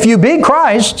 And if you be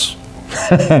Christ's,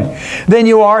 then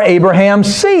you are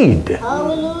Abraham's seed.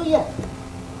 Hallelujah.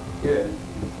 Yeah.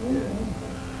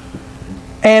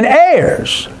 And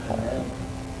heirs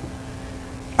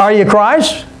Are you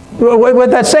Christ? What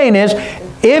that's saying is,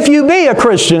 if you be a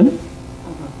Christian,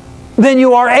 then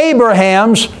you are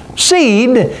Abraham's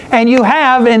seed, and you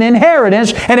have an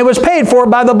inheritance, and it was paid for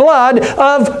by the blood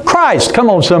of Christ. Come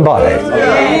on, somebody.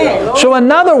 So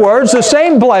in other words, the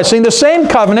same blessing, the same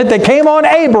covenant that came on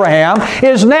Abraham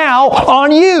is now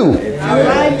on you.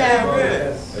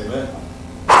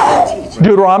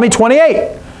 Deuteronomy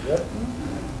 28.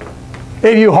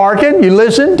 If you hearken, you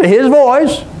listen to His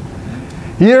voice,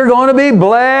 you're going to be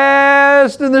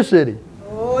blessed in the city.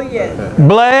 Oh, yes.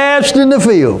 Blessed in the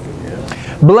field.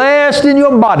 Blessed in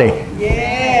your body.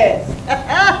 Yes.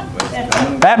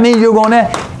 That means you're going to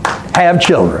have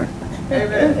children.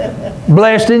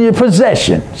 Blessed in your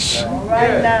possessions.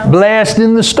 Right now. Blessed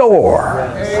in the store.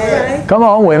 Come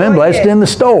on, women. Blessed in the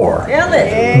store. Tell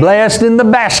it. Blessed in the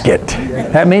basket.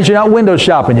 That means you're not window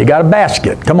shopping. You got a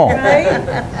basket. Come on.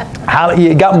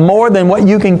 You got more than what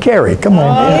you can carry. Come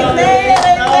on.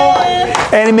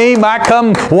 Enemy might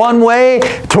come one way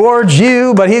towards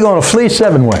you, but he's going to flee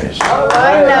 7 ways.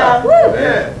 Right now.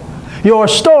 Your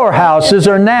storehouses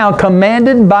are now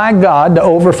commanded by God to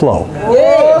overflow.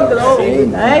 Oh, glory.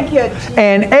 Thank you.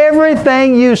 And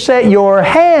everything you set your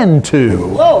hand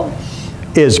to Oh,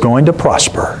 is going to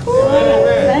prosper.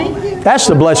 thank you. That's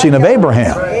the blessing of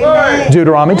Abraham.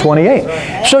 Deuteronomy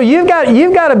 28. So you've got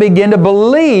to begin to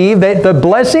believe that the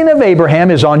blessing of Abraham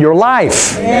is on your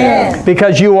life. Yes.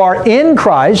 Because you are in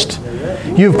Christ.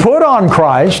 You've put on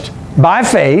Christ by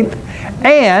faith.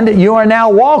 And you are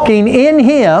now walking in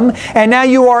Him. And now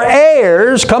you are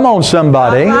heirs. Come on,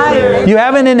 somebody. You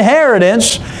have an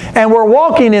inheritance. And we're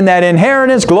walking in that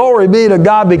inheritance. Glory be to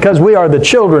God, because we are the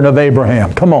children of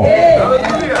Abraham. Come on.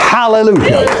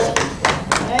 Hallelujah.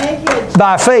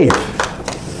 By faith.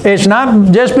 It's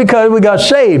not just because we got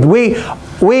saved. We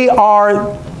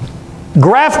are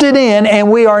grafted in,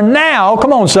 and we are now,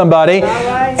 come on somebody,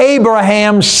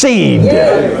 Abraham's seed.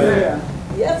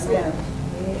 Yes, ma'am.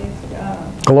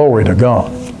 Glory to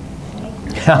God.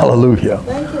 Hallelujah.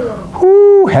 Thank you, Lord.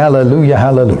 Woo, hallelujah,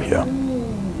 hallelujah.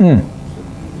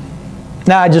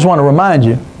 Now I just want to remind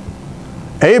you,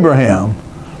 Abraham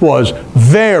was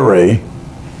very,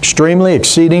 extremely,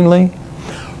 exceedingly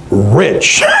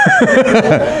rich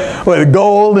with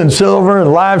gold and silver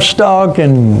and livestock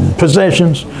and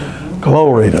possessions.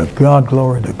 Glory to God,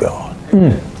 glory to God.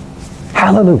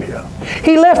 Hallelujah.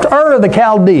 He left Ur of the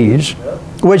Chaldees,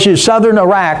 which is southern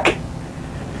Iraq,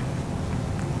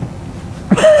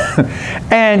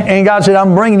 and God said,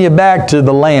 I'm bringing you back to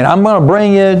the land. I'm going to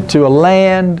bring you to a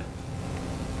land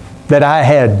that I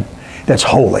had that's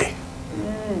holy.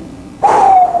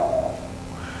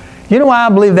 You know why I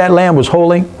believe that land was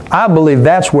holy? I believe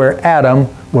that's where Adam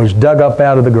was dug up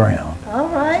out of the ground. All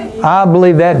right. I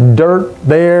believe that dirt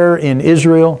there in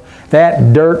Israel,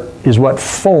 that dirt is what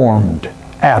formed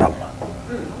Adam.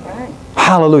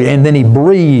 Hallelujah. And then He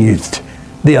breathed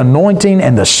the anointing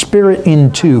and the Spirit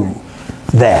into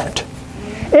that.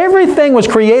 Everything was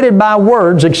created by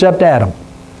words except Adam.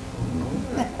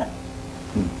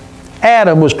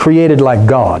 Adam was created like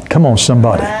God. Come on,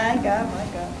 somebody. My God, my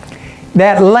God.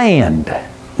 That land.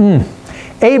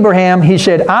 Abraham, he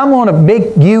said, I'm going to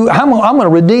make you, I'm going to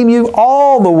redeem you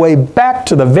all the way back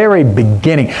to the very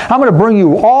beginning. I'm going to bring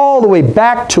you all the way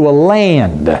back to a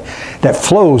land that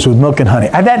flows with milk and honey.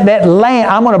 That land,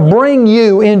 I'm going to bring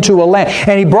you into a land.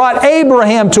 And He brought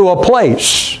Abraham to a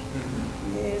place.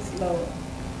 Yes, Lord.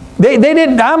 They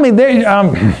didn't, I mean,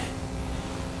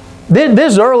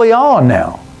 this is early on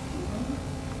now.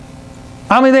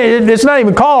 I mean, it's not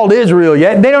even called Israel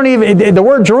yet. They don't even, the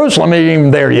word Jerusalem isn't even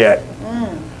there yet.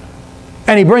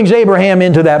 And He brings Abraham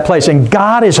into that place. And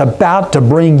God is about to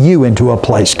bring you into a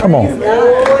place. Come on.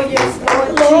 Oh, yes,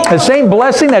 Lord. The same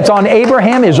blessing that's on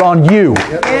Abraham is on you.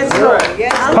 Yes, Lord.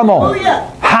 Yes. Come on.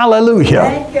 Hallelujah.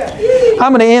 Thank you.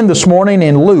 I'm going to end this morning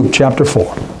in Luke chapter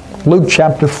 4. Luke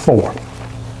chapter 4.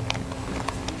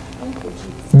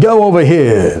 Go over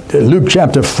here to Luke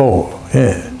chapter 4.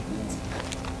 Yeah.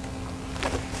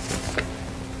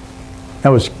 That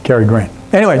was Cary Grant.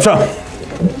 Anyway, so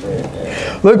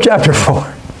Luke chapter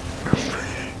 4.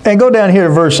 And go down here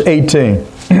to verse 18.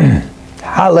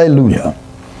 Hallelujah.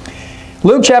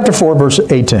 Luke chapter 4, verse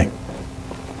 18.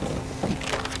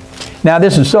 Now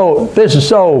this is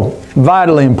so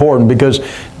vitally important, because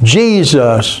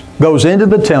Jesus goes into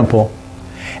the temple,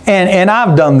 and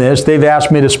I've done this. They've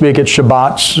asked me to speak at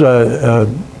Shabbats,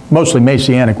 mostly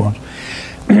Messianic ones,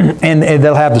 and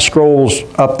they'll have the scrolls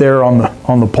up there on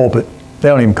the pulpit. They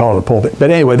don't even call it a pulpit.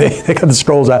 But anyway, they got the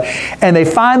scrolls out. And they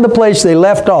find the place they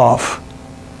left off,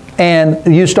 and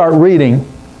you start reading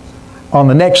on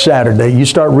the next Saturday. You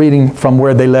start reading from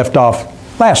where they left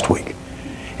off last week.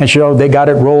 And so they got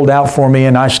it rolled out for me,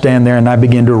 and I stand there and I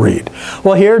begin to read.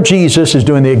 Well, here Jesus is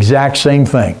doing the exact same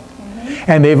thing.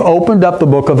 And they've opened up the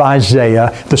book of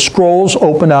Isaiah. The scrolls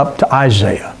open up to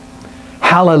Isaiah.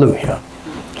 Hallelujah.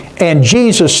 And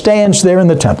Jesus stands there in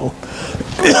the temple.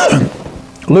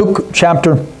 Luke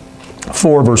chapter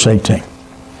 4, verse 18.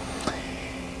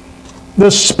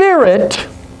 The Spirit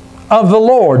of the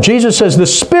Lord, Jesus says, the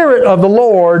Spirit of the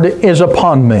Lord is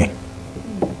upon me.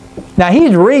 Now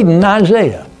he's reading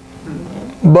Isaiah,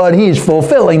 but he's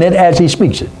fulfilling it as he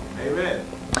speaks it. Amen.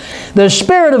 The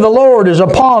Spirit of the Lord is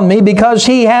upon me because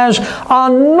He has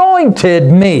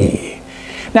anointed me.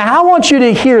 Now I want you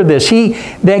to hear this.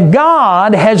 That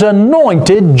God has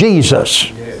anointed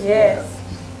Jesus. Yes.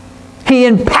 He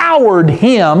empowered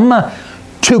Him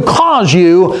to cause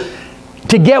you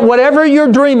to get whatever you're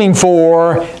dreaming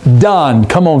for done.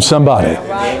 Come on, somebody.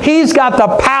 He's got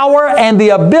the power and the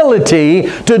ability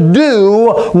to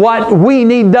do what we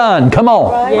need done. Come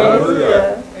on.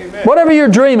 Yes. Whatever you're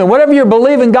dreaming, whatever you're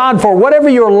believing God for, whatever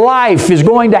your life is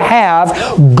going to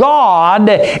have, God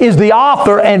is the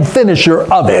author and finisher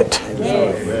of it.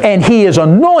 Yes. And He is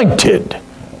anointed,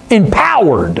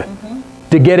 empowered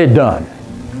to get it done.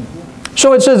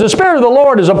 So it says, the Spirit of the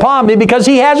Lord is upon me because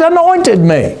He has anointed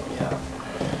me.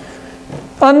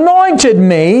 Anointed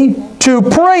me to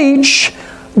preach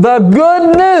the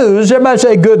good news. Everybody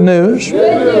say good news.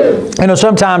 Good news. You know,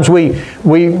 sometimes we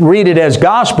read it as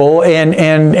gospel, and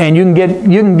you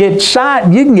can get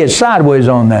sideways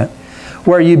on that,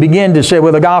 where you begin to say,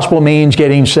 well, the gospel means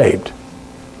getting saved.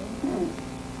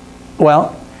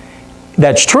 Well,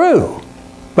 that's true,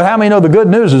 but how many know the good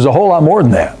news is a whole lot more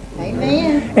than that?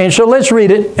 Amen. And so let's read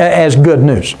it as good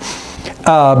news,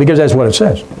 because that's what it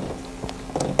says.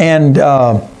 And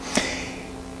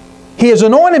He has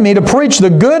anointed me to preach the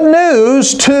good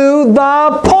news to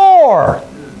the poor.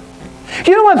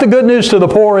 You know what the good news to the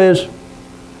poor is?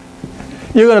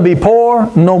 You're going to be poor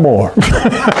no more.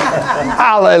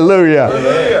 Hallelujah.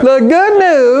 The good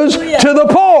news to the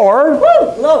poor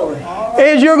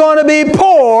is you're going to be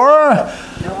poor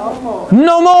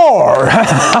no more.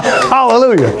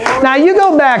 Hallelujah. Now you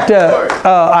go back to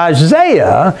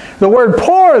Isaiah. The word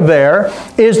poor there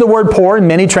is the word poor in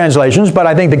many translations, but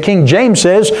I think the King James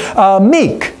says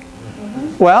meek.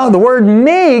 Well, the word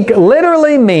meek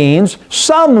literally means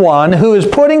someone who is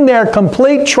putting their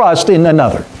complete trust in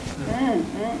another.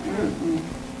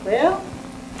 Well,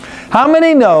 How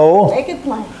many know make it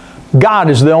plain. God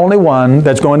is the only one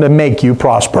that's going to make you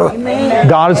prosper? Amen.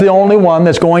 God is the only one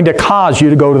that's going to cause you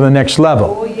to go to the next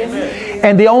level. Oh, yes, it is.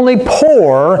 And the only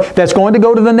poor that's going to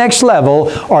go to the next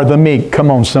level are the meek. Come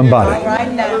on, somebody.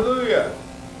 Right now. Hallelujah.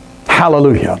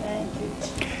 Hallelujah.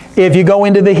 If you go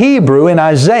into the Hebrew in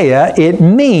Isaiah, it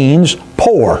means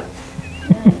poor.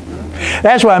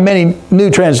 That's why many new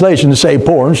translations say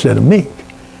poor instead of meek.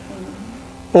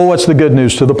 Well, what's the good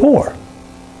news to the poor?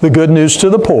 The good news to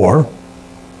the poor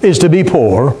is to be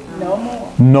poor No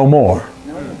more. no more.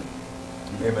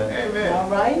 Amen. All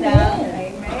right now.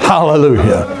 Amen.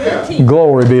 Hallelujah.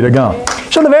 Glory be to God.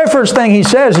 So the very first thing he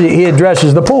says, he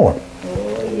addresses the poor.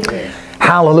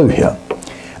 Hallelujah.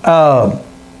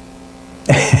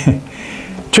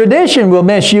 Tradition will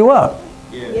mess you up.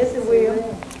 Yes, it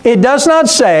will. It does not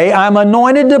say, I'm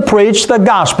anointed to preach the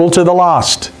gospel to the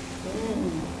lost.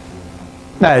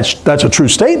 Now, that's a true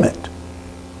statement.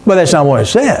 But that's not what it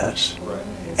says.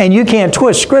 And you can't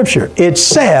twist Scripture. It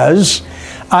says,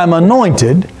 I'm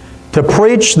anointed to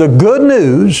preach the good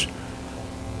news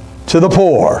to the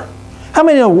poor. How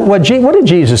many know what did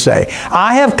Jesus say?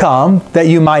 I have come that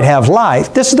you might have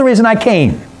life. This is the reason I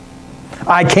came.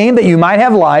 I came that you might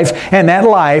have life, and that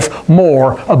life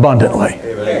more abundantly.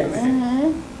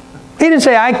 Amen. He didn't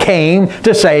say, I came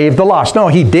to save the lost. No,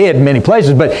 he did in many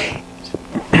places, but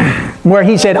where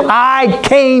he said, I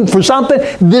came for something,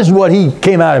 this is what he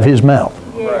came out of his mouth.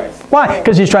 Yes. Why?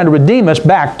 Because he's trying to redeem us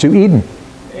back to Eden.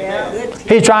 Yeah. Good.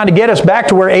 He's trying to get us back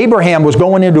to where Abraham was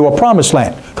going into a promised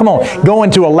land. Come on,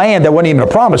 going to a land that wasn't even a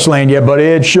promised land yet, but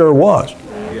it sure was.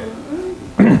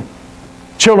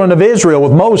 Children of Israel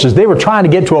with Moses, they were trying to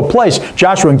get to a place.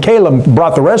 Joshua and Caleb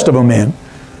brought the rest of them in.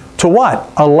 To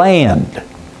what? A land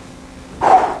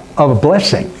of a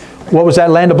blessing. What was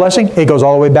that land of blessing? It goes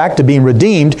all the way back to being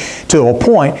redeemed to a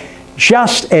point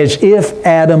just as if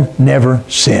Adam never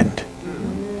sinned.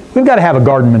 We've got to have a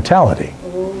garden mentality.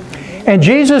 And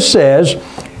Jesus says,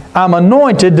 I'm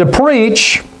anointed to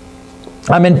preach.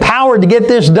 I'm empowered to get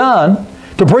this done,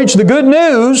 to preach the good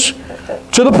news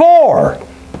to the poor.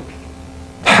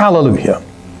 Hallelujah.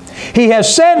 He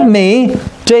has sent me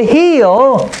to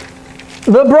heal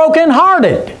the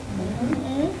brokenhearted.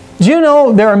 Do you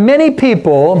know there are many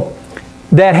people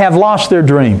that have lost their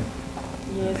dream.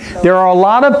 There are a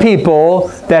lot of people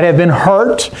that have been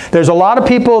hurt. There's a lot of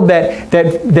people that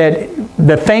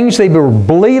the things they were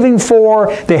believing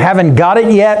for, they haven't got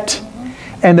it yet,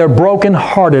 and they're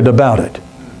brokenhearted about it.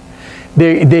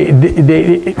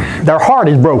 Their heart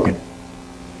is broken.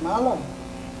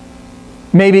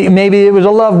 Maybe it was a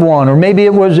loved one, or maybe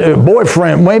it was a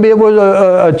boyfriend, maybe it was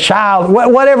a child,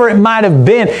 whatever it might have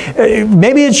been.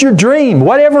 Maybe it's your dream,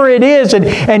 whatever it is,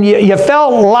 and you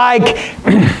felt like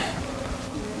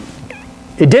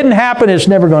it didn't happen, it's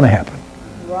never going to happen.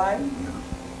 Right.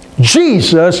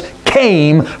 Jesus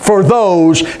came for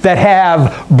those that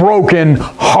have broken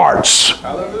hearts.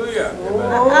 Hallelujah.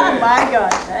 Oh my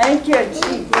God. Thank you,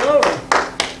 Jesus. Glory.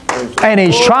 And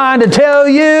He's trying to tell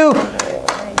you,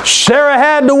 Sarah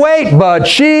had to wait, but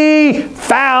she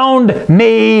found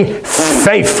me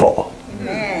faithful.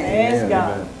 Yes,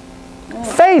 God.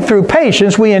 Faith through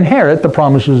patience, we inherit the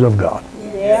promises of God.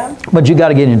 Yeah. But you got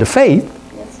to get into faith,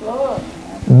 Yes, Lord.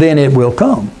 then it will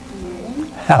come.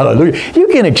 Hallelujah. You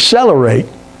can accelerate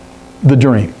the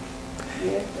dream.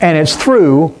 And it's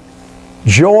through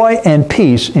joy and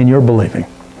peace in your believing.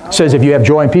 It says if you have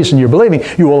joy and peace in your believing,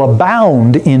 you will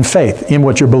abound in faith in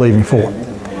what you're believing for.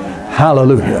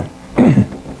 Hallelujah.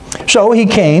 So He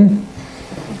came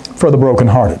for the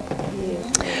brokenhearted.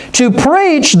 To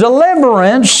preach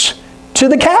deliverance to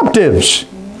the captives.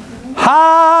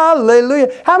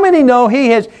 Hallelujah. How many know He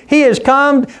has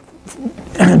come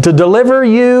to deliver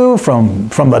you from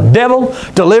the devil,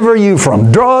 deliver you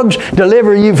from drugs,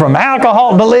 deliver you from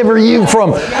alcohol, deliver you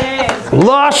from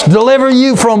lust, deliver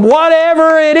you from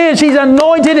whatever it is. He's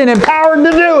anointed and empowered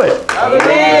to do it.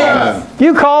 Hallelujah.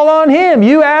 You call on Him,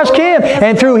 you ask Him,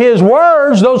 and through His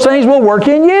words, those things will work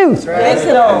in you. Yes,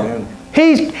 Lord.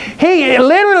 He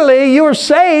literally, you were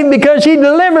saved because He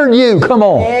delivered you. Come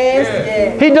on. Yes,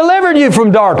 yes. He delivered you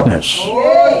from darkness.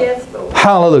 Oh, yes, Lord.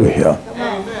 Hallelujah.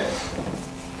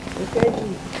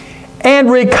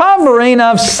 And recovering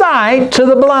of sight to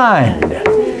the blind.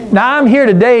 Now I'm here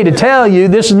today to tell you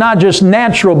this is not just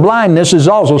natural blindness, it's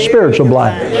also spiritual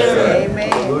blindness.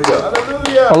 Amen.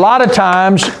 A lot of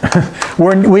times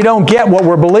we don't get what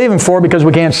we're believing for because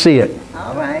we can't see it.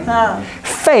 All right.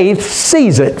 Faith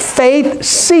sees it. Faith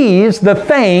sees the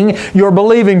thing you're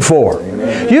believing for.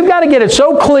 You've got to get it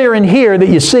so clear in here that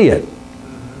you see it.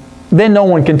 Then no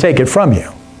one can take it from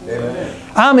you.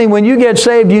 I mean, when you get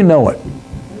saved, you know it.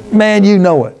 Man, you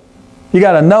know it. You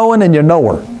got a knowing and you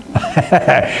know her.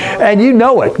 And you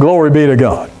know it. Glory be to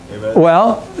God. Amen.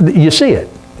 Well, you see it.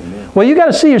 Amen. Well, you got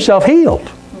to see yourself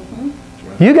healed.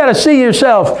 You got to see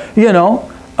yourself,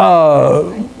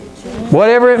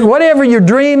 whatever your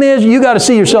dream is, you got to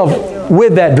see yourself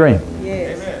with that dream.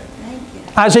 Yes.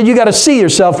 I said you got to see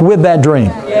yourself with that dream.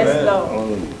 Yes,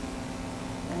 Lord.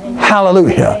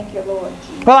 Hallelujah. Thank you, Lord.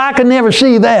 Well, I could never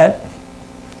see that.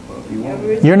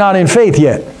 You're not in faith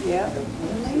yet. Yeah.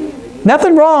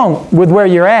 Nothing wrong with where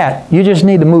you're at. You just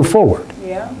need to move forward.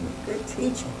 Yeah. Good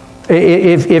teaching.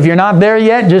 If you're not there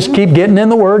yet, just keep getting in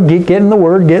the Word, keep getting the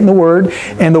Word, getting the Word,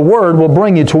 and the Word will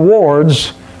bring you towards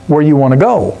where you want to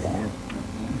go.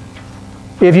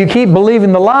 If you keep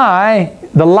believing the lie,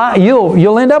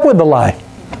 you'll end up with the lie,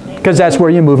 because that's where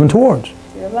you're moving towards.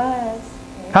 Your lies.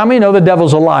 How many know the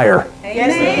devil's a liar?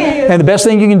 Yes, And the best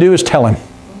thing you can do is tell him,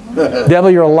 devil,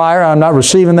 you're a liar. I'm not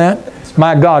receiving that.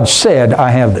 My God said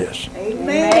I have this.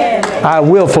 Amen. I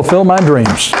will fulfill my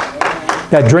dreams.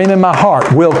 That dream in my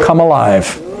heart will come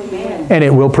alive, and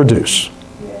it will produce.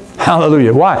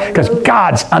 Hallelujah. Why? Because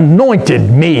God's anointed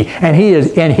me, and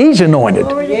He's anointed.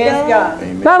 Yes, God.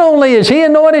 Not only is He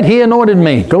anointed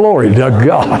me. Glory to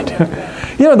God.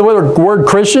 You know what the word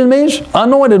Christian means?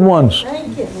 Anointed ones.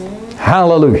 Thank you.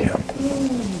 Hallelujah.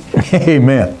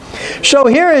 Amen. So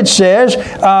here it says,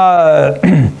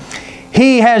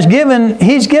 He's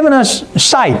given us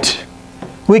sight.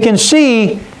 We can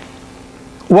see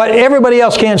what everybody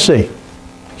else can't see.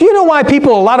 Do you know why a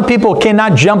lot of people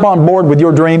cannot jump on board with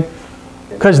your dream?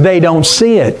 Because they don't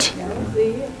see it.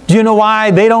 Do you know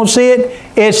why they don't see it?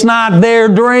 It's not their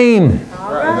dream.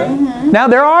 All right. Now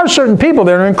there are certain people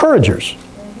that are encouragers.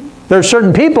 There are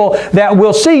certain people that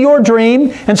will see your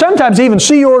dream, and sometimes even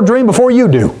see your dream before you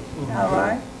do. All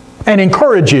right. And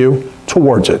encourage you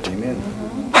towards it. Amen.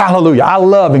 Hallelujah. I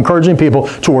love encouraging people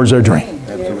towards their dream.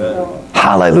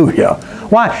 Hallelujah.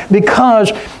 Why?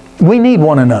 Because we need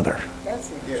one another.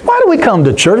 Why do we come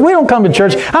to church? We don't come to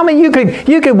church. I mean, you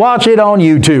could watch it on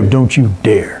YouTube. Don't you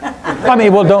dare. I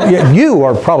mean, well,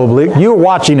 you're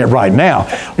watching it right now.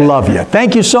 Love you.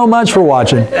 Thank you so much for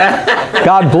watching.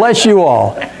 God bless you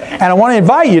all. And I want to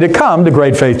invite you to come to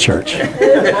Great Faith Church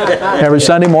every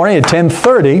Sunday morning at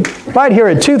 10:30, right here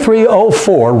at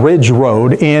 2304 Ridge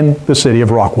Road in the city of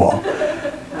Rockwall.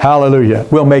 Hallelujah.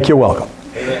 We'll make you welcome.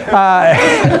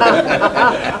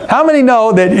 How many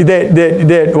know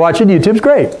that watching YouTube is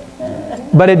great,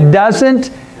 but it doesn't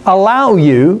allow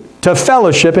you to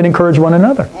fellowship and encourage one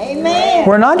another? Amen.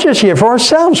 We're not just here for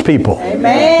ourselves, people.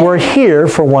 Amen. We're here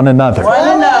for one another.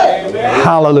 One another.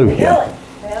 Hallelujah.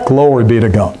 Glory be to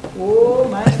God. Oh,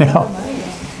 my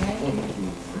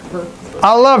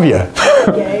I love you.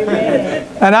 Amen.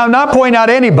 And I'm not pointing out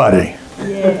anybody.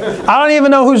 Yes. I don't even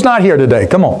know who's not here today.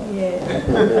 Come on.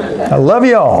 Yes. I love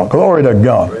you all. Glory to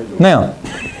God. Now,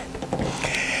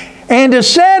 and to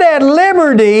set at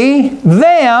liberty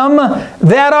them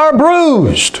that are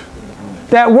bruised.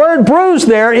 That word bruised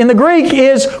there in the Greek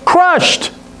is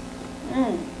crushed.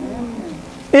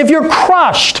 If you're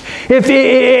crushed, if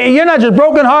you're not just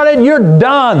brokenhearted, you're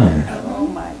done. Oh,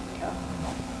 my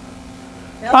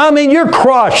God. I mean, you're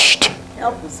crushed.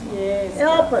 Help us. Yes.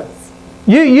 Help us.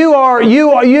 You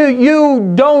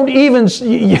don't even,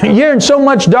 you're in so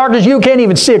much darkness you can't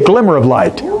even see a glimmer of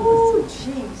light. Oh,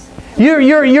 jeez.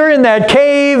 You're in that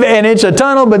cave and it's a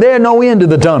tunnel, but there's no end to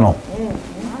the tunnel.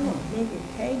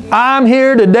 I'm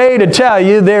here today to tell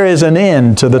you there is an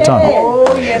end to the tunnel.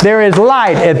 Oh, yes. There is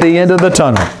light at the end of the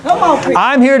tunnel. Come on, preacher.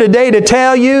 I'm here today to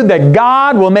tell you that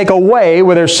God will make a way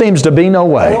where there seems to be no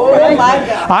way. Oh, my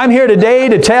God. I'm here today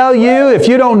to tell you, if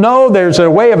you don't know there's a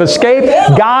way of escape,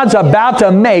 God's about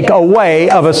to make a way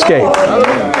of escape.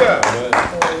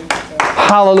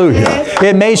 Hallelujah.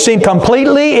 It may seem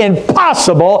completely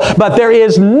impossible, but there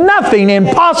is nothing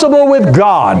impossible with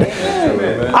God.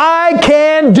 I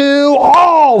can do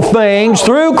all things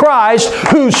through Christ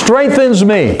who strengthens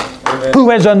me, who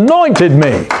has anointed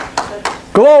me.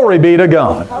 Glory be to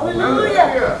God.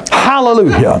 Hallelujah.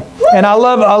 Hallelujah. And I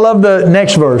love the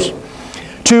next verse.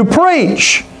 To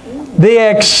preach the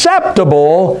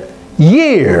acceptable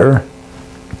year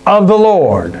of the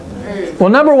Lord. Well,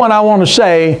 number one, I want to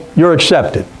say you're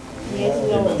accepted. Yes,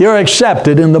 Lord. You're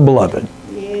accepted in the beloved.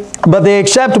 Yes. But the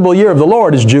acceptable year of the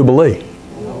Lord is Jubilee.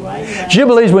 All right.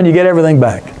 Jubilee is when you get everything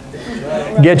back.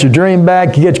 You get your dream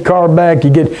back, you get your car back,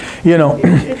 you get,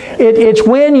 it's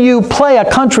when you play a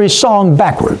country song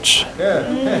backwards.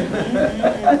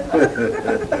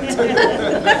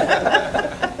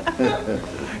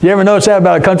 You ever notice that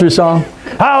about a country song?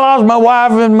 I lost my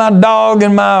wife and my dog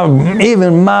and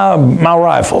even my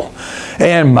rifle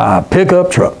and my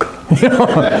pickup truck.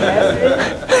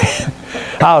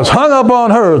 I was hung up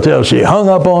on her till she hung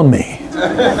up on me.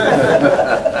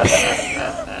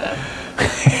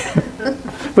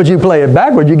 But you play it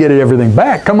backward, you get everything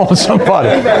back. Come on,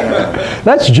 somebody.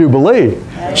 That's Jubilee.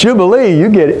 Jubilee, you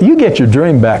get your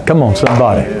dream back. Come on,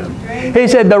 somebody. He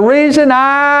said, the reason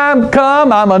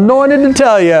I'm anointed to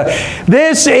tell you,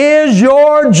 this is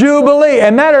your Jubilee.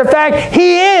 And matter of fact,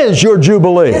 He is your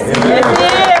Jubilee.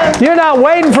 You're not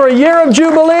waiting for a year of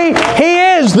Jubilee. He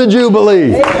is the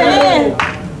Jubilee. Amen.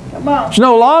 Come on. It's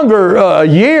no longer a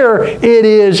year. It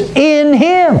is in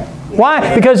Him.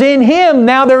 Why? Because in Him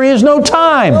now there is no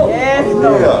time. Yes,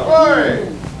 Lord.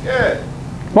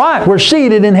 Why? We're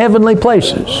seated in heavenly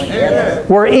places. Yes.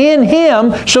 We're in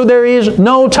Him, so there is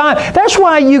no time. That's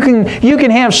why you can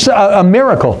have a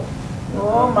miracle.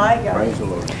 Oh, my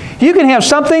God. You can have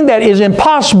something that is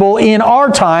impossible in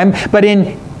our time, but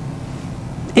in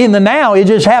the now, it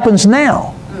just happens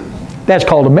now. That's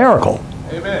called a miracle.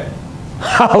 Amen.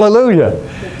 Hallelujah.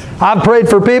 I've prayed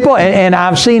for people, and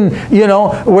I've seen,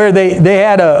 where they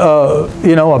had a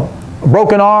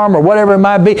broken arm or whatever it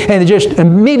might be, and just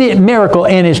immediate miracle,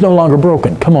 and it's no longer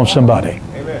broken. Come on, somebody.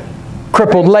 Amen.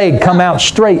 Crippled leg come out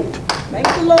straight. Thank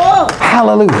the Lord.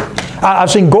 Hallelujah.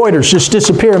 I've seen goiters just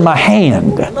disappear in my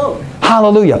hand. Lord.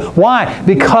 Hallelujah. Why?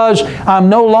 Because I'm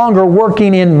no longer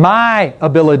working in my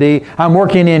ability. I'm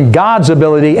working in God's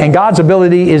ability, and God's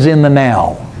ability is in the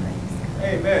now.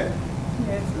 Amen.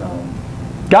 Yes, Lord.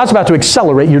 God's about to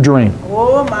accelerate your dream.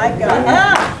 Oh, my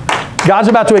God. God's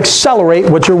about to accelerate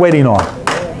what you're waiting on.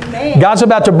 Amen. God's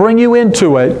about to bring you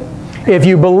into it if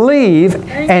you believe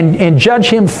and judge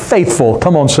Him faithful.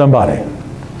 Come on, somebody.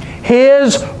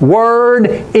 His Word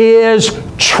is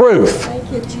truth.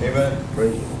 Thank you, Jesus.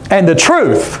 Amen. And the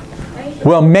truth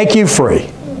will make you free.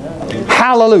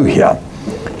 Hallelujah.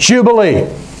 Jubilee,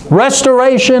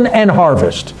 restoration and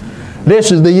harvest.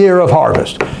 This is the year of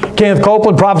harvest. Kenneth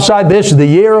Copeland prophesied this is the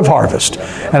year of harvest.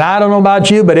 And I don't know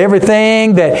about you, but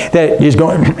everything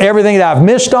everything that I've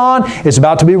missed on is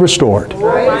about to be restored.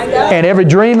 And every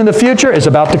dream in the future is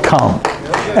about to come.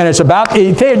 And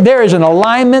there is an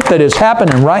alignment that is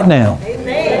happening right now.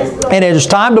 Amen. And it is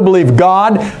time to believe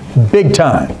God big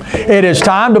time. It is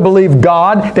time to believe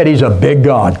God that He's a big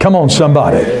God. Come on,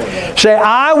 somebody. Say,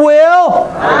 I will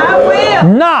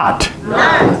not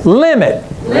limit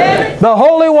the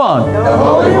Holy One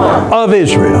of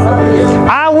Israel.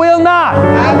 I will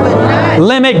not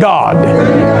limit God.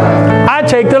 I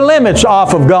take the limits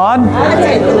off of God.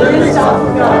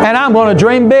 And I'm going to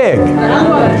dream big.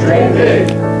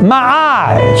 My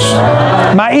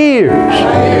eyes, my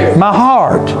ears, my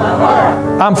heart.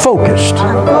 I'm focused.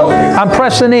 I'm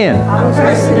pressing in.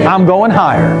 I'm going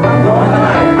higher.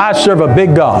 I serve a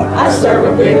big God.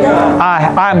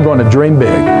 I'm going to dream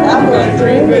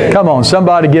big. Come on,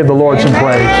 somebody give the Lord some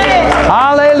praise.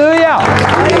 Hallelujah.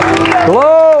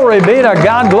 Glory be to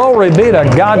God. Glory be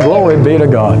to God. Glory be to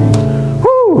God.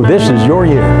 Woo, this is your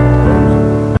year.